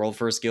except the world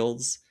first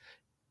guilds.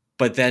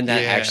 But then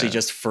that actually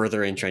just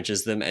further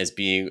entrenches them as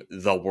being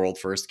the world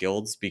first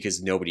guilds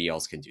because nobody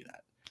else can do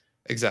that.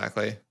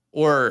 Exactly.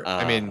 Or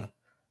I mean,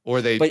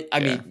 or they. But I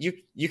mean,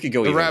 you could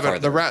go the even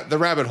rabbit. farther. The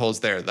rabbit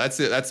hole's there. That's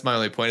it. That's my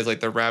only point. Is like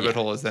the rabbit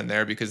hole is then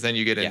there because then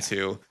you get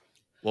into,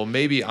 well,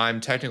 maybe I'm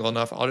technical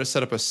enough. I'll just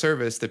set up a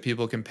service that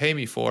people can pay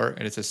me for,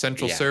 and it's a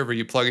central server.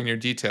 You plug in your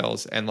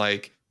details and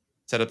like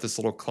set up this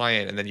little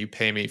client, and then you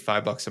pay me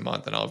 $5 a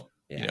month, and I'll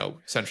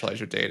centralize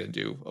your data and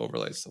do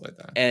overlays, stuff like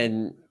that.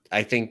 And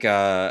I think,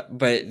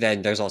 but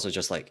then there's also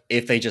just like,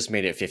 if they just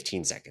made it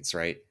 15 seconds,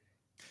 right?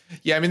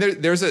 Yeah, I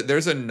mean, there's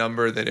a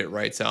number that it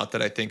writes out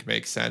that I think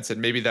makes sense, and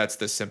maybe that's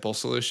the simple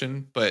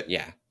solution. But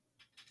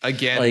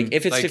again, like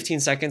if it's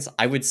 15 seconds,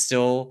 I would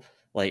still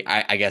like.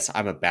 I guess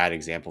I'm a bad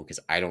example because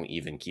I don't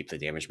even keep the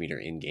damage meter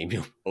in game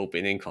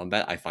open in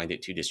combat. I find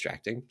it too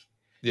distracting.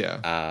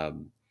 Yeah.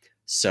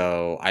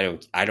 So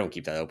I don't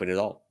keep that open at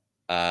all.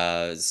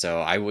 So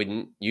I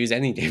wouldn't use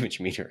any damage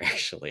meter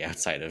actually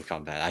outside of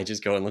combat. I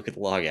just go and look at the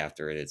log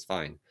after it. It's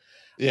fine.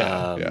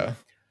 Yeah.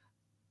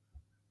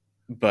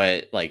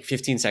 But like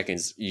 15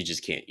 seconds, you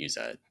just can't use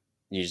that.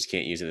 You just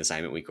can't use an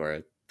assignment week,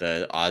 or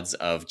the odds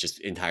of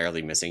just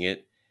entirely missing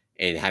it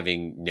and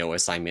having no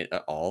assignment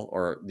at all,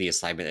 or the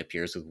assignment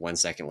appears with 1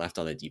 second left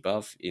on the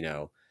debuff,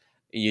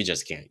 you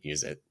just can't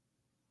use it.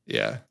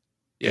 Yeah.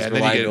 Because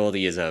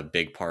reliability is a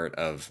big part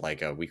of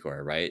like a weak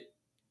aura, right?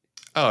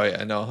 Oh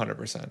yeah, no,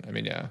 100%. I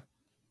mean,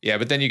 yeah,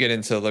 but then you get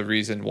into the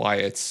reason why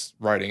it's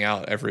writing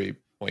out every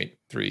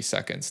 0.3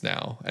 seconds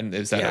now, and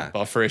is that a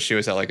buffer issue?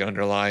 Is that like an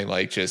underlying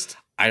like just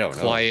I don't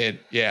client?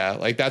 know. Yeah,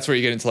 like that's where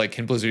you get into like,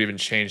 can Blizzard even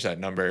change that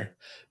number?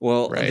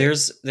 Well, right?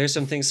 There's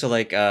some things. So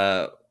like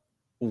on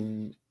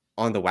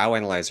the WoW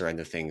Analyzer end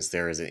of things,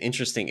 there is an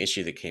interesting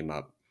issue that came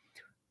up.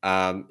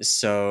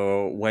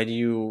 So when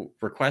you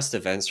request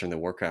events from the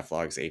Warcraft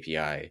Logs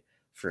API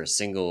for a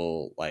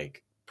single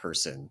like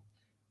person,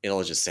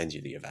 it'll just send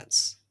you the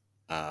events.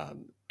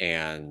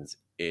 And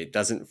it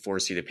doesn't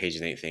force you to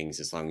paginate things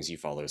as long as you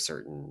follow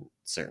certain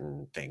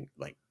thing.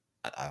 Like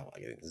I don't want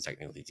to get into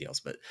technical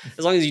details, but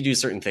as long as you do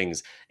certain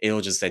things,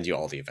 it'll just send you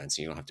all the events,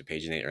 and you don't have to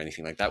paginate or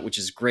anything like that, which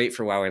is great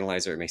for WoW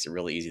Analyzer. It makes it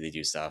really easy to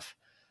do stuff.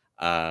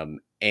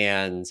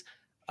 And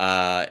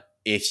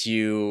if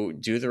you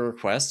do the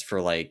request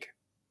for like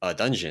a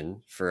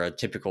dungeon for a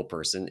typical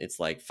person, it's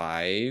like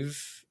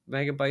 5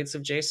 megabytes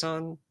of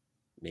JSON,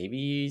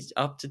 maybe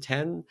up to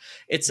 10.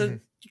 It's a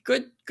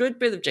good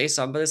bit of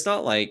JSON, but it's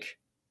not like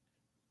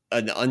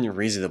an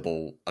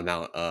unreasonable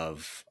amount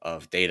of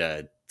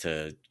data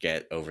to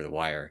get over the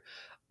wire.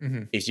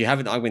 If you have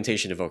an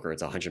augmentation evoker,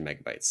 it's 100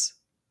 megabytes.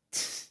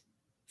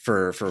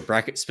 For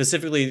bracket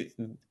specifically,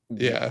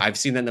 I've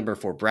seen that number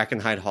for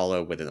Brackenhide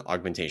Hollow with an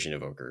augmentation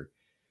evoker,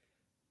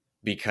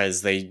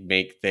 because they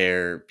make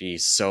there be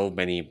so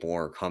many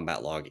more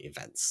combat log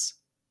events.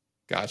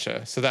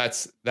 Gotcha. So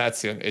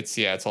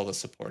it's all the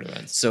support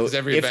events. So because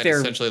every event is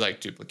essentially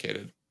like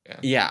duplicated.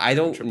 Yeah, I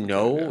don't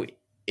know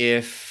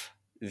if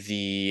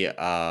the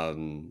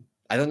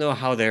I don't know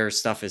how their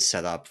stuff is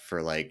set up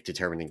for like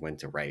determining when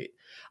to write.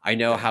 I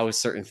know how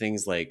certain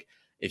things, like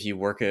if you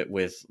work it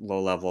with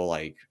low level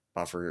like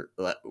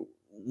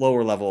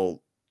lower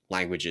level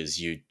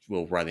languages, you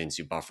will run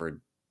into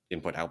buffered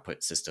input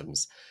output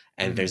systems,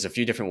 and there's a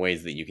few different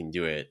ways that you can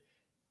do it,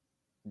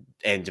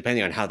 and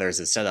depending on how theirs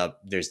is set up,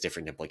 there's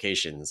different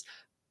implications.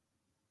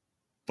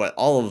 But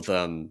all of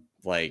them,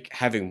 like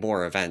having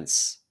more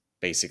events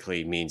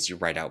basically means you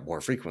write out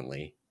more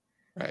frequently,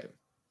 right?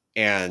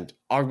 And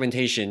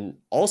augmentation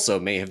also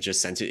may have just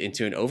sent it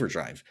into an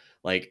overdrive.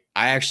 Like,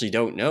 I actually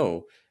don't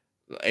know.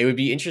 It would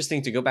be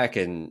interesting to go back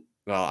and,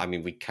 well, I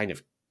mean, we kind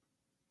of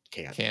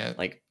can't.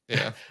 Like,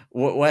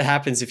 what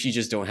happens if you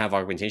just don't have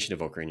augmentation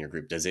evoker in your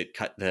group? Does it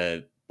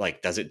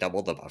does it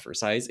double the buffer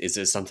size? Is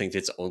this something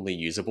that's only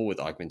usable with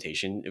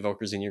augmentation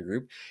evokers in your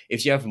group?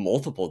 If you have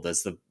multiple,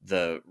 does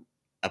the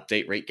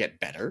update rate get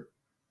better?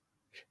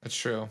 That's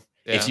true.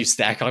 Yeah. If you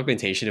stack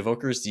augmentation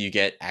evokers, do you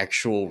get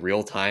actual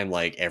real time,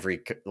 like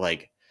every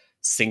like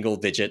single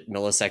digit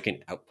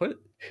millisecond output?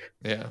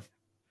 Yeah.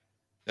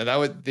 And that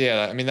would,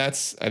 I mean, I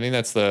think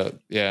that's a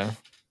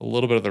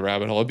little bit of the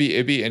rabbit hole.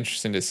 It'd be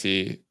interesting to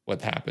see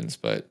what happens,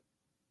 but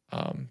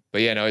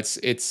yeah, no,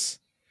 it's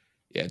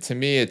to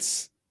me,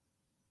 it's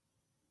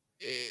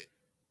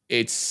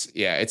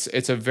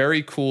a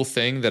very cool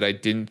thing that I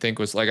didn't think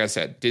was, like I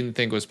said, didn't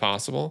think was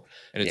possible.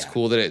 And it's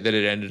cool that it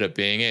ended up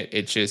being it.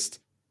 It just,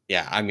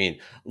 yeah, I mean,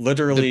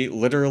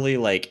 literally,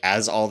 like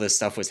as all this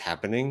stuff was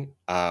happening,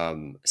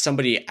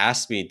 somebody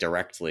asked me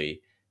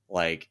directly,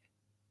 like,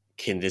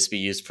 can this be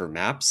used for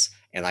maps?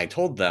 And I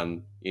told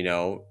them,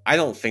 I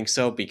don't think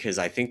so, because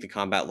I think the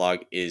combat log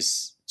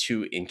is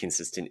too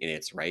inconsistent in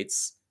its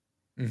writes.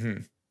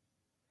 And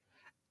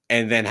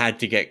then had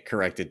to get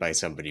corrected by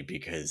somebody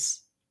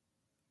because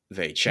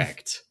they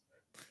checked.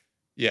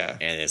 Yeah.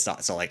 And it's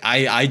not. So, like,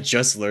 I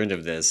just learned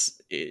of this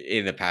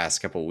in the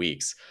past couple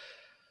weeks.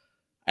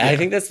 And I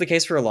think that's the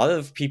case for a lot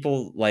of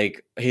people,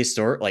 like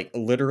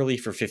literally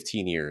for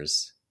 15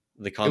 years.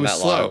 The combat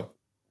log.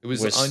 It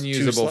was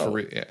unusable for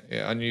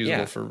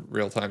unusable for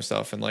real time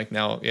stuff, and like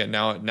now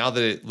that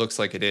it looks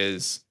like it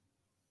is,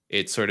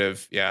 it's sort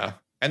of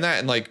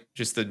and like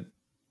just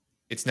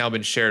it's now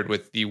been shared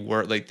with the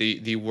world, like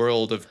the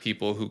world of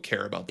people who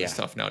care about this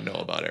stuff now know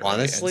about it.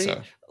 Honestly,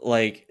 right?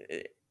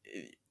 Like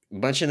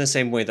much in the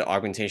same way the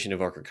augmentation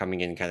evoker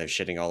coming in and kind of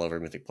shitting all over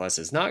Mythic Plus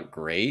is not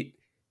great.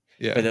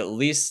 Yeah. But at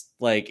least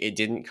like it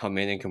didn't come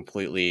in and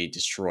completely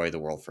destroy the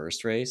world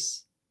first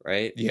race,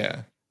 right?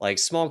 Yeah. Like,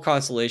 small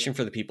consolation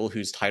for the people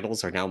whose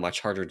titles are now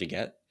much harder to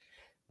get,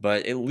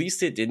 but at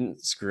least it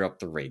didn't screw up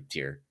the raid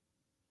tier.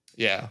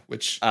 Yeah,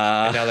 which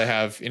and now they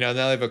have, now they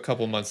have a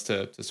couple months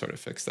to sort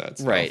of fix that.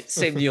 So. Right.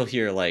 Same deal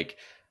here. Like,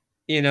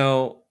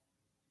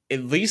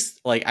 at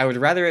least like I would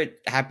rather it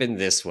happen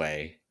this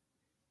way,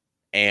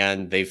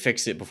 and they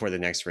fix it before the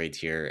next raid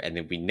tier, and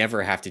then we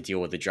never have to deal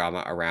with the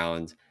drama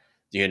around,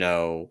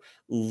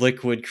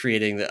 Liquid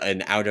creating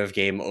an out of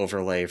game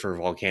overlay for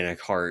Volcanic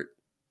Heart,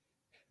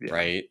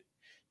 right?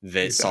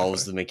 That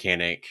solves the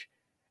mechanic,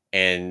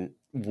 and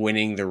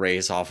winning the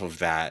race off of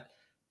that.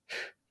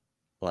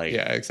 Like,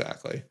 yeah,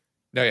 exactly.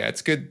 No, yeah,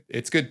 it's good.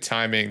 It's good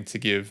timing to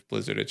give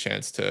Blizzard a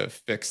chance to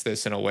fix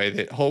this in a way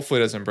that hopefully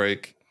doesn't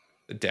break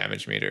the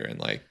damage meter and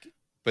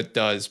but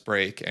does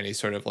break any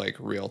sort of like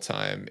real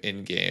time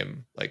in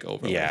game like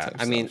overlay. Yeah, type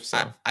I mean,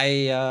 stuff,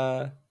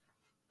 so.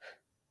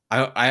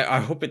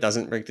 I hope it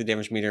doesn't break the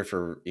damage meter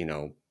for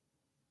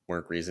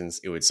work reasons.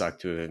 It would suck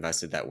to have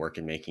invested that work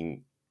in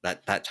making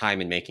that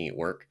time in making it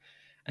work,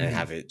 and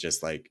have it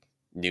just like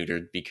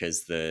neutered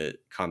because the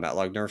combat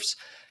log nerfs.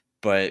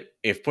 But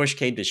if push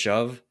came to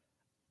shove,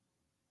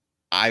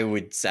 I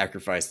would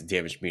sacrifice the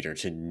damage meter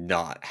to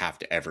not have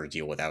to ever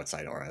deal with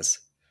outside auras.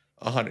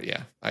 100,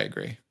 yeah, I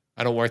agree.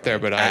 I don't work there,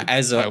 but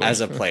as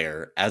a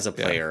player,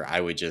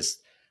 I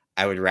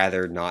would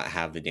rather not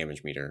have the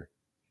damage meter,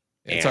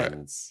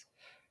 and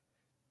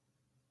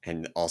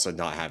also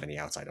not have any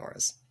outside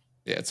auras.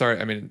 Yeah, it's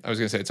already. I mean, I was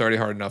gonna say it's already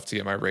hard enough to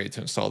get my raid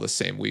to install the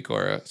same weak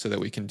aura so that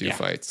we can do Yeah.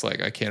 fights.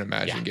 Like, I can't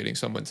imagine Yeah. getting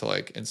someone to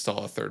like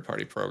install a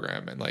third-party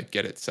program and like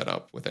get it set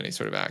up with any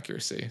sort of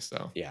accuracy.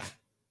 So Yeah.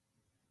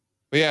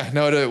 but yeah,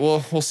 no,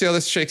 we'll see how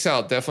this shakes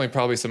out. Definitely,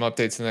 probably some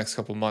updates in the next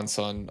couple months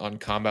on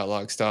combat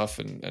log stuff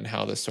and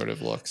how this sort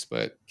of looks.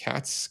 But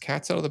cat's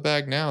out of the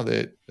bag now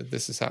that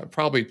this is how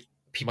probably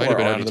People might have are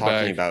been out already of the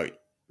talking bag. about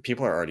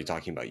people are already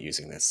talking about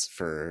using this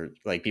for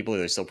like people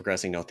that are still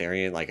progressing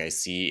Neltharion. Like I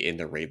see in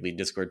the raid lead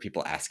Discord,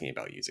 people asking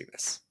about using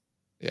this,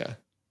 Yeah,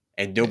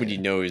 and nobody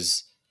yeah,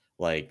 knows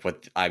like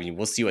what I mean.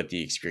 We'll see what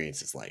the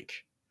experience is like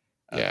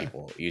of yeah,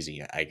 people using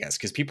it, I guess,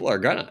 because people are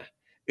gonna.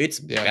 It's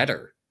yeah.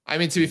 better I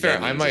mean, to be fair,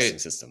 than the I existing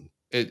might system.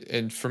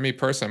 and for me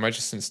personally, I might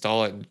just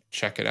install it and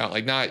check it out.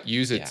 Like, not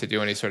use it Yeah. to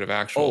do any sort of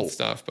actual Oh,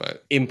 stuff,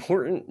 but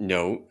important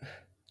note,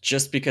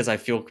 just because I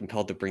feel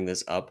compelled to bring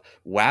this up,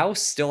 WoW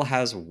still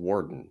has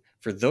Warden.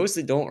 For those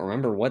that don't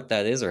remember what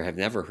that is or have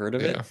never heard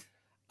of yeah,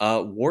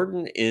 it,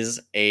 Warden is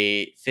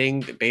a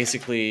thing that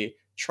basically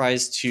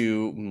tries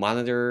to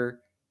monitor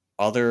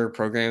other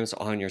programs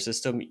on your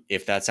system.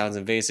 If that sounds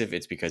invasive,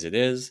 it's because it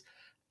is,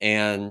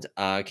 and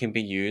can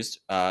be used.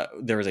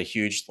 There was a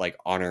huge like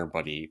Honor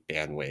Buddy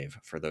ban wave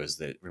for those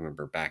that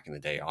remember back in the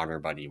day. Honor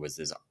Buddy was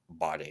this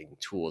botting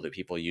tool that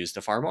people used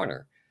to farm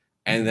honor,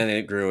 and Mhm. then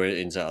it grew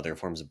into other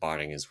forms of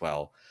botting as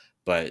well.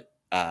 But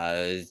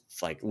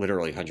it's like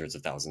literally hundreds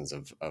of thousands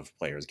of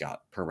players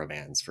got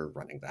permabans for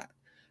running that.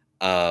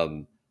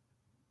 Um,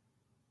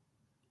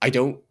 I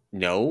don't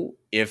know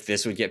if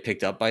this would get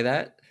picked up by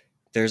that.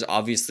 There's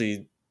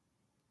obviously,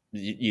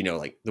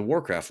 like the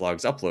Warcraft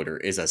Logs uploader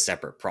is a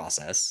separate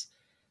process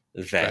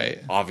that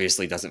Right.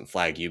 obviously doesn't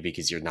flag you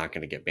because you're not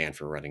going to get banned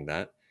for running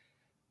that.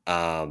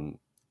 Um,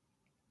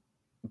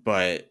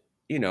 but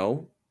be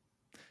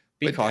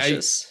But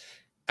cautious.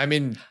 I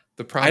mean,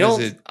 the I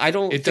problem is don't. I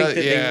don't it think does.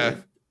 that they Yeah,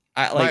 would.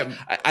 I like.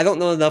 my I don't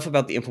know enough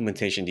about the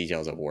implementation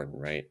details of Warden.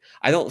 Right.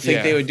 I don't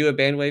think they yeah. would do a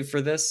ban wave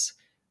for this,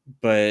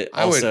 but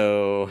I would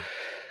also,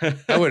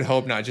 I would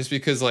hope not, just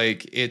because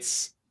like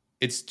it's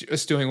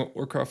just doing what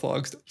Warcraft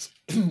Logs does.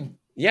 Like,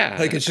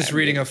 yeah. it's I just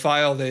reading mean, a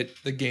file that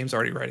the game's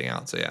already writing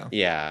out. So yeah,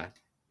 yeah.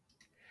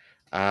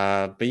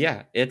 But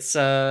yeah, it's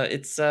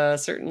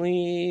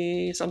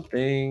certainly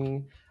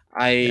something. yeah.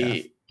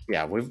 I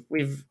Yeah,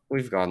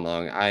 we've gone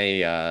long.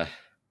 Yeah,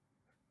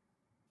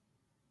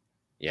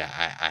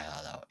 I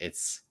don't know.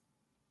 It's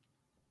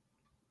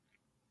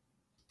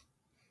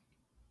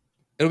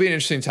It'll be an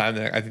interesting time.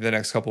 I think the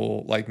next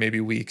couple, like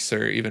maybe weeks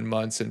or even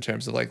months, in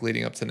terms of like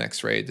leading up to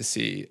next raid, to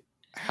see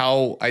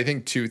how, I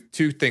think two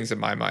things in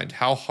my mind: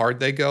 how hard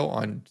they go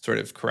on sort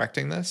of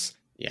correcting this,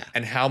 yeah.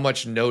 and how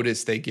much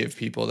notice they give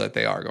people that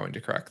they are going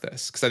to correct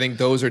this. Because I think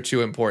those are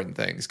two important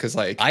things. Because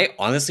like, I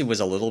honestly was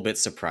a little bit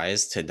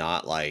surprised to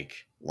not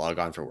like log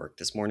on for work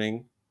this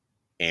morning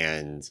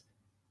and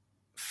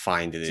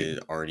find that it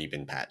had already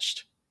been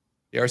patched.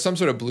 or some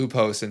sort of blue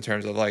post in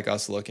terms of like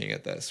us looking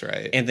at this,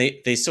 right? And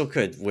they still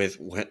could with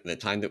the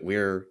time that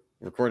we're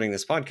recording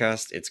this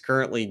podcast. It's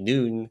currently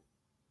noon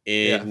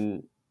Yeah,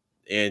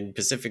 in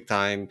Pacific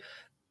time.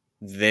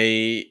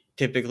 They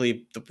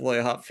typically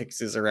deploy hot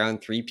fixes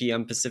around 3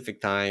 p.m.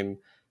 Pacific time.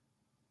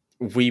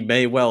 We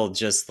may well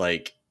just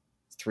like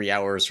 3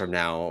 hours from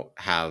now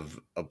have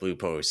a blue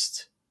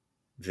post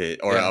that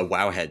or yeah, a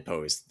wowhead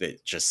post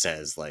that just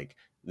says like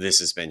this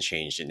has been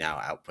changed and now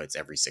outputs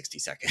every 60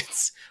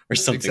 seconds or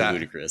something exactly,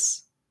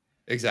 ludicrous.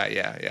 exactly,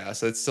 yeah.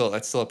 So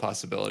that's still a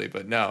possibility,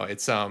 but no,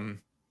 it's yeah,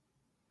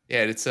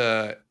 it's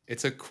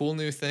a cool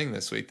new thing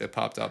this week that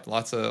popped up.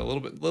 Lots of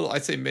little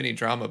I'd say mini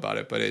drama about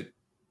it, but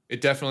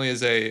it definitely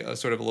is a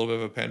sort of a little bit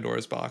of a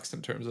Pandora's box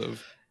in terms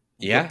of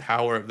the Yeah.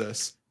 power of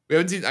this. We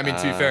haven't seen. I mean,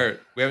 to be uh fair,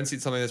 we haven't seen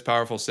something this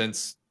powerful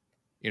since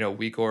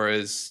weak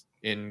auras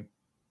in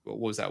what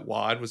was that?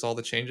 WAD was all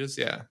the changes.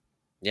 Yeah,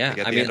 yeah, like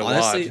at I the mean end of WAD.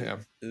 honestly, Yeah,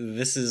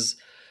 this is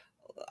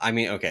I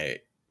mean,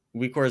 okay,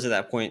 weak auras at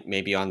that point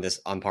maybe on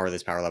par with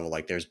this power level.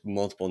 Like there's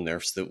multiple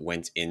nerfs that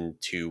went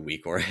into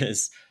weak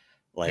auras,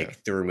 yeah,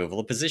 like the removal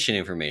of position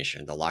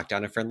information, the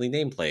lockdown of friendly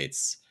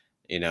nameplates,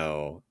 you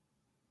know,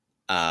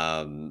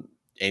 um,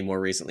 and more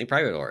recently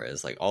private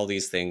auras. Like all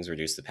these things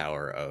reduce the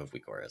power of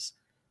weak auras.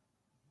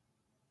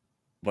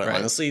 But right.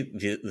 honestly,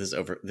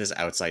 this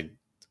outside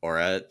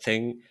aura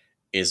thing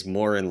is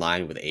more in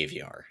line with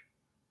AVR.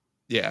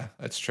 Yeah,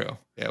 that's true.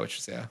 Yeah, which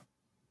is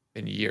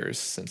been years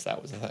since that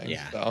was a thing.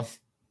 Yeah, So,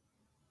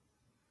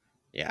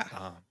 yeah,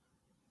 um,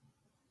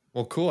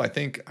 well, cool. I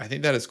think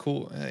that is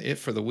cool. It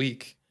for the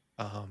week.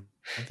 I don't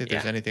think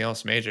there's yeah. anything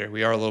else major.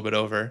 We are a little bit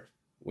over.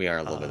 We are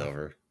a little bit Uh,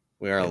 over.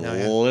 We are a yeah, no,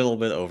 yeah, little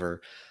bit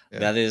over. yeah.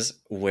 That is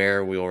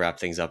where we will wrap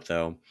things up,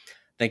 though.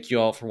 Thank you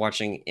all for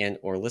watching and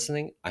or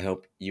listening. I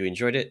hope you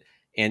enjoyed it.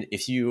 And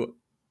if you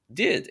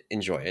did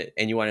enjoy it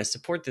and you want to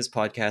support this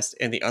podcast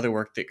and the other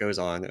work that goes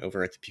on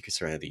over at the Peak of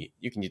Serenity,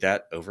 you can do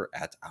that over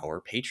at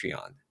our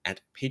Patreon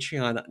at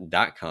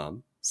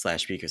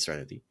patreon.com/Peak of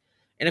Serenity.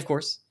 And of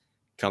course,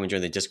 come and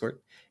join the Discord.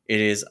 It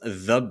is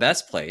the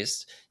best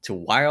place to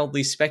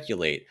wildly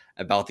speculate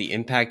about the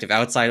impact of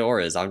outside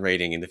auras on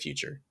rating in the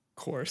future.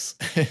 Of course.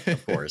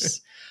 Of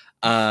course.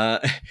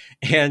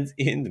 And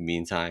in the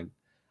meantime,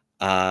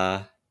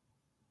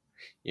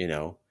 you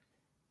know,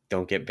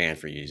 don't get banned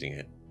for using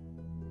it.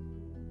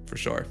 For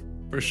sure.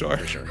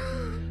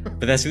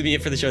 But that's going to be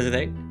it for the show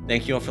today.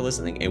 Thank you all for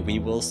listening, and we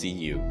will see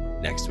you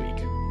next week.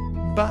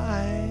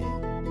 Bye.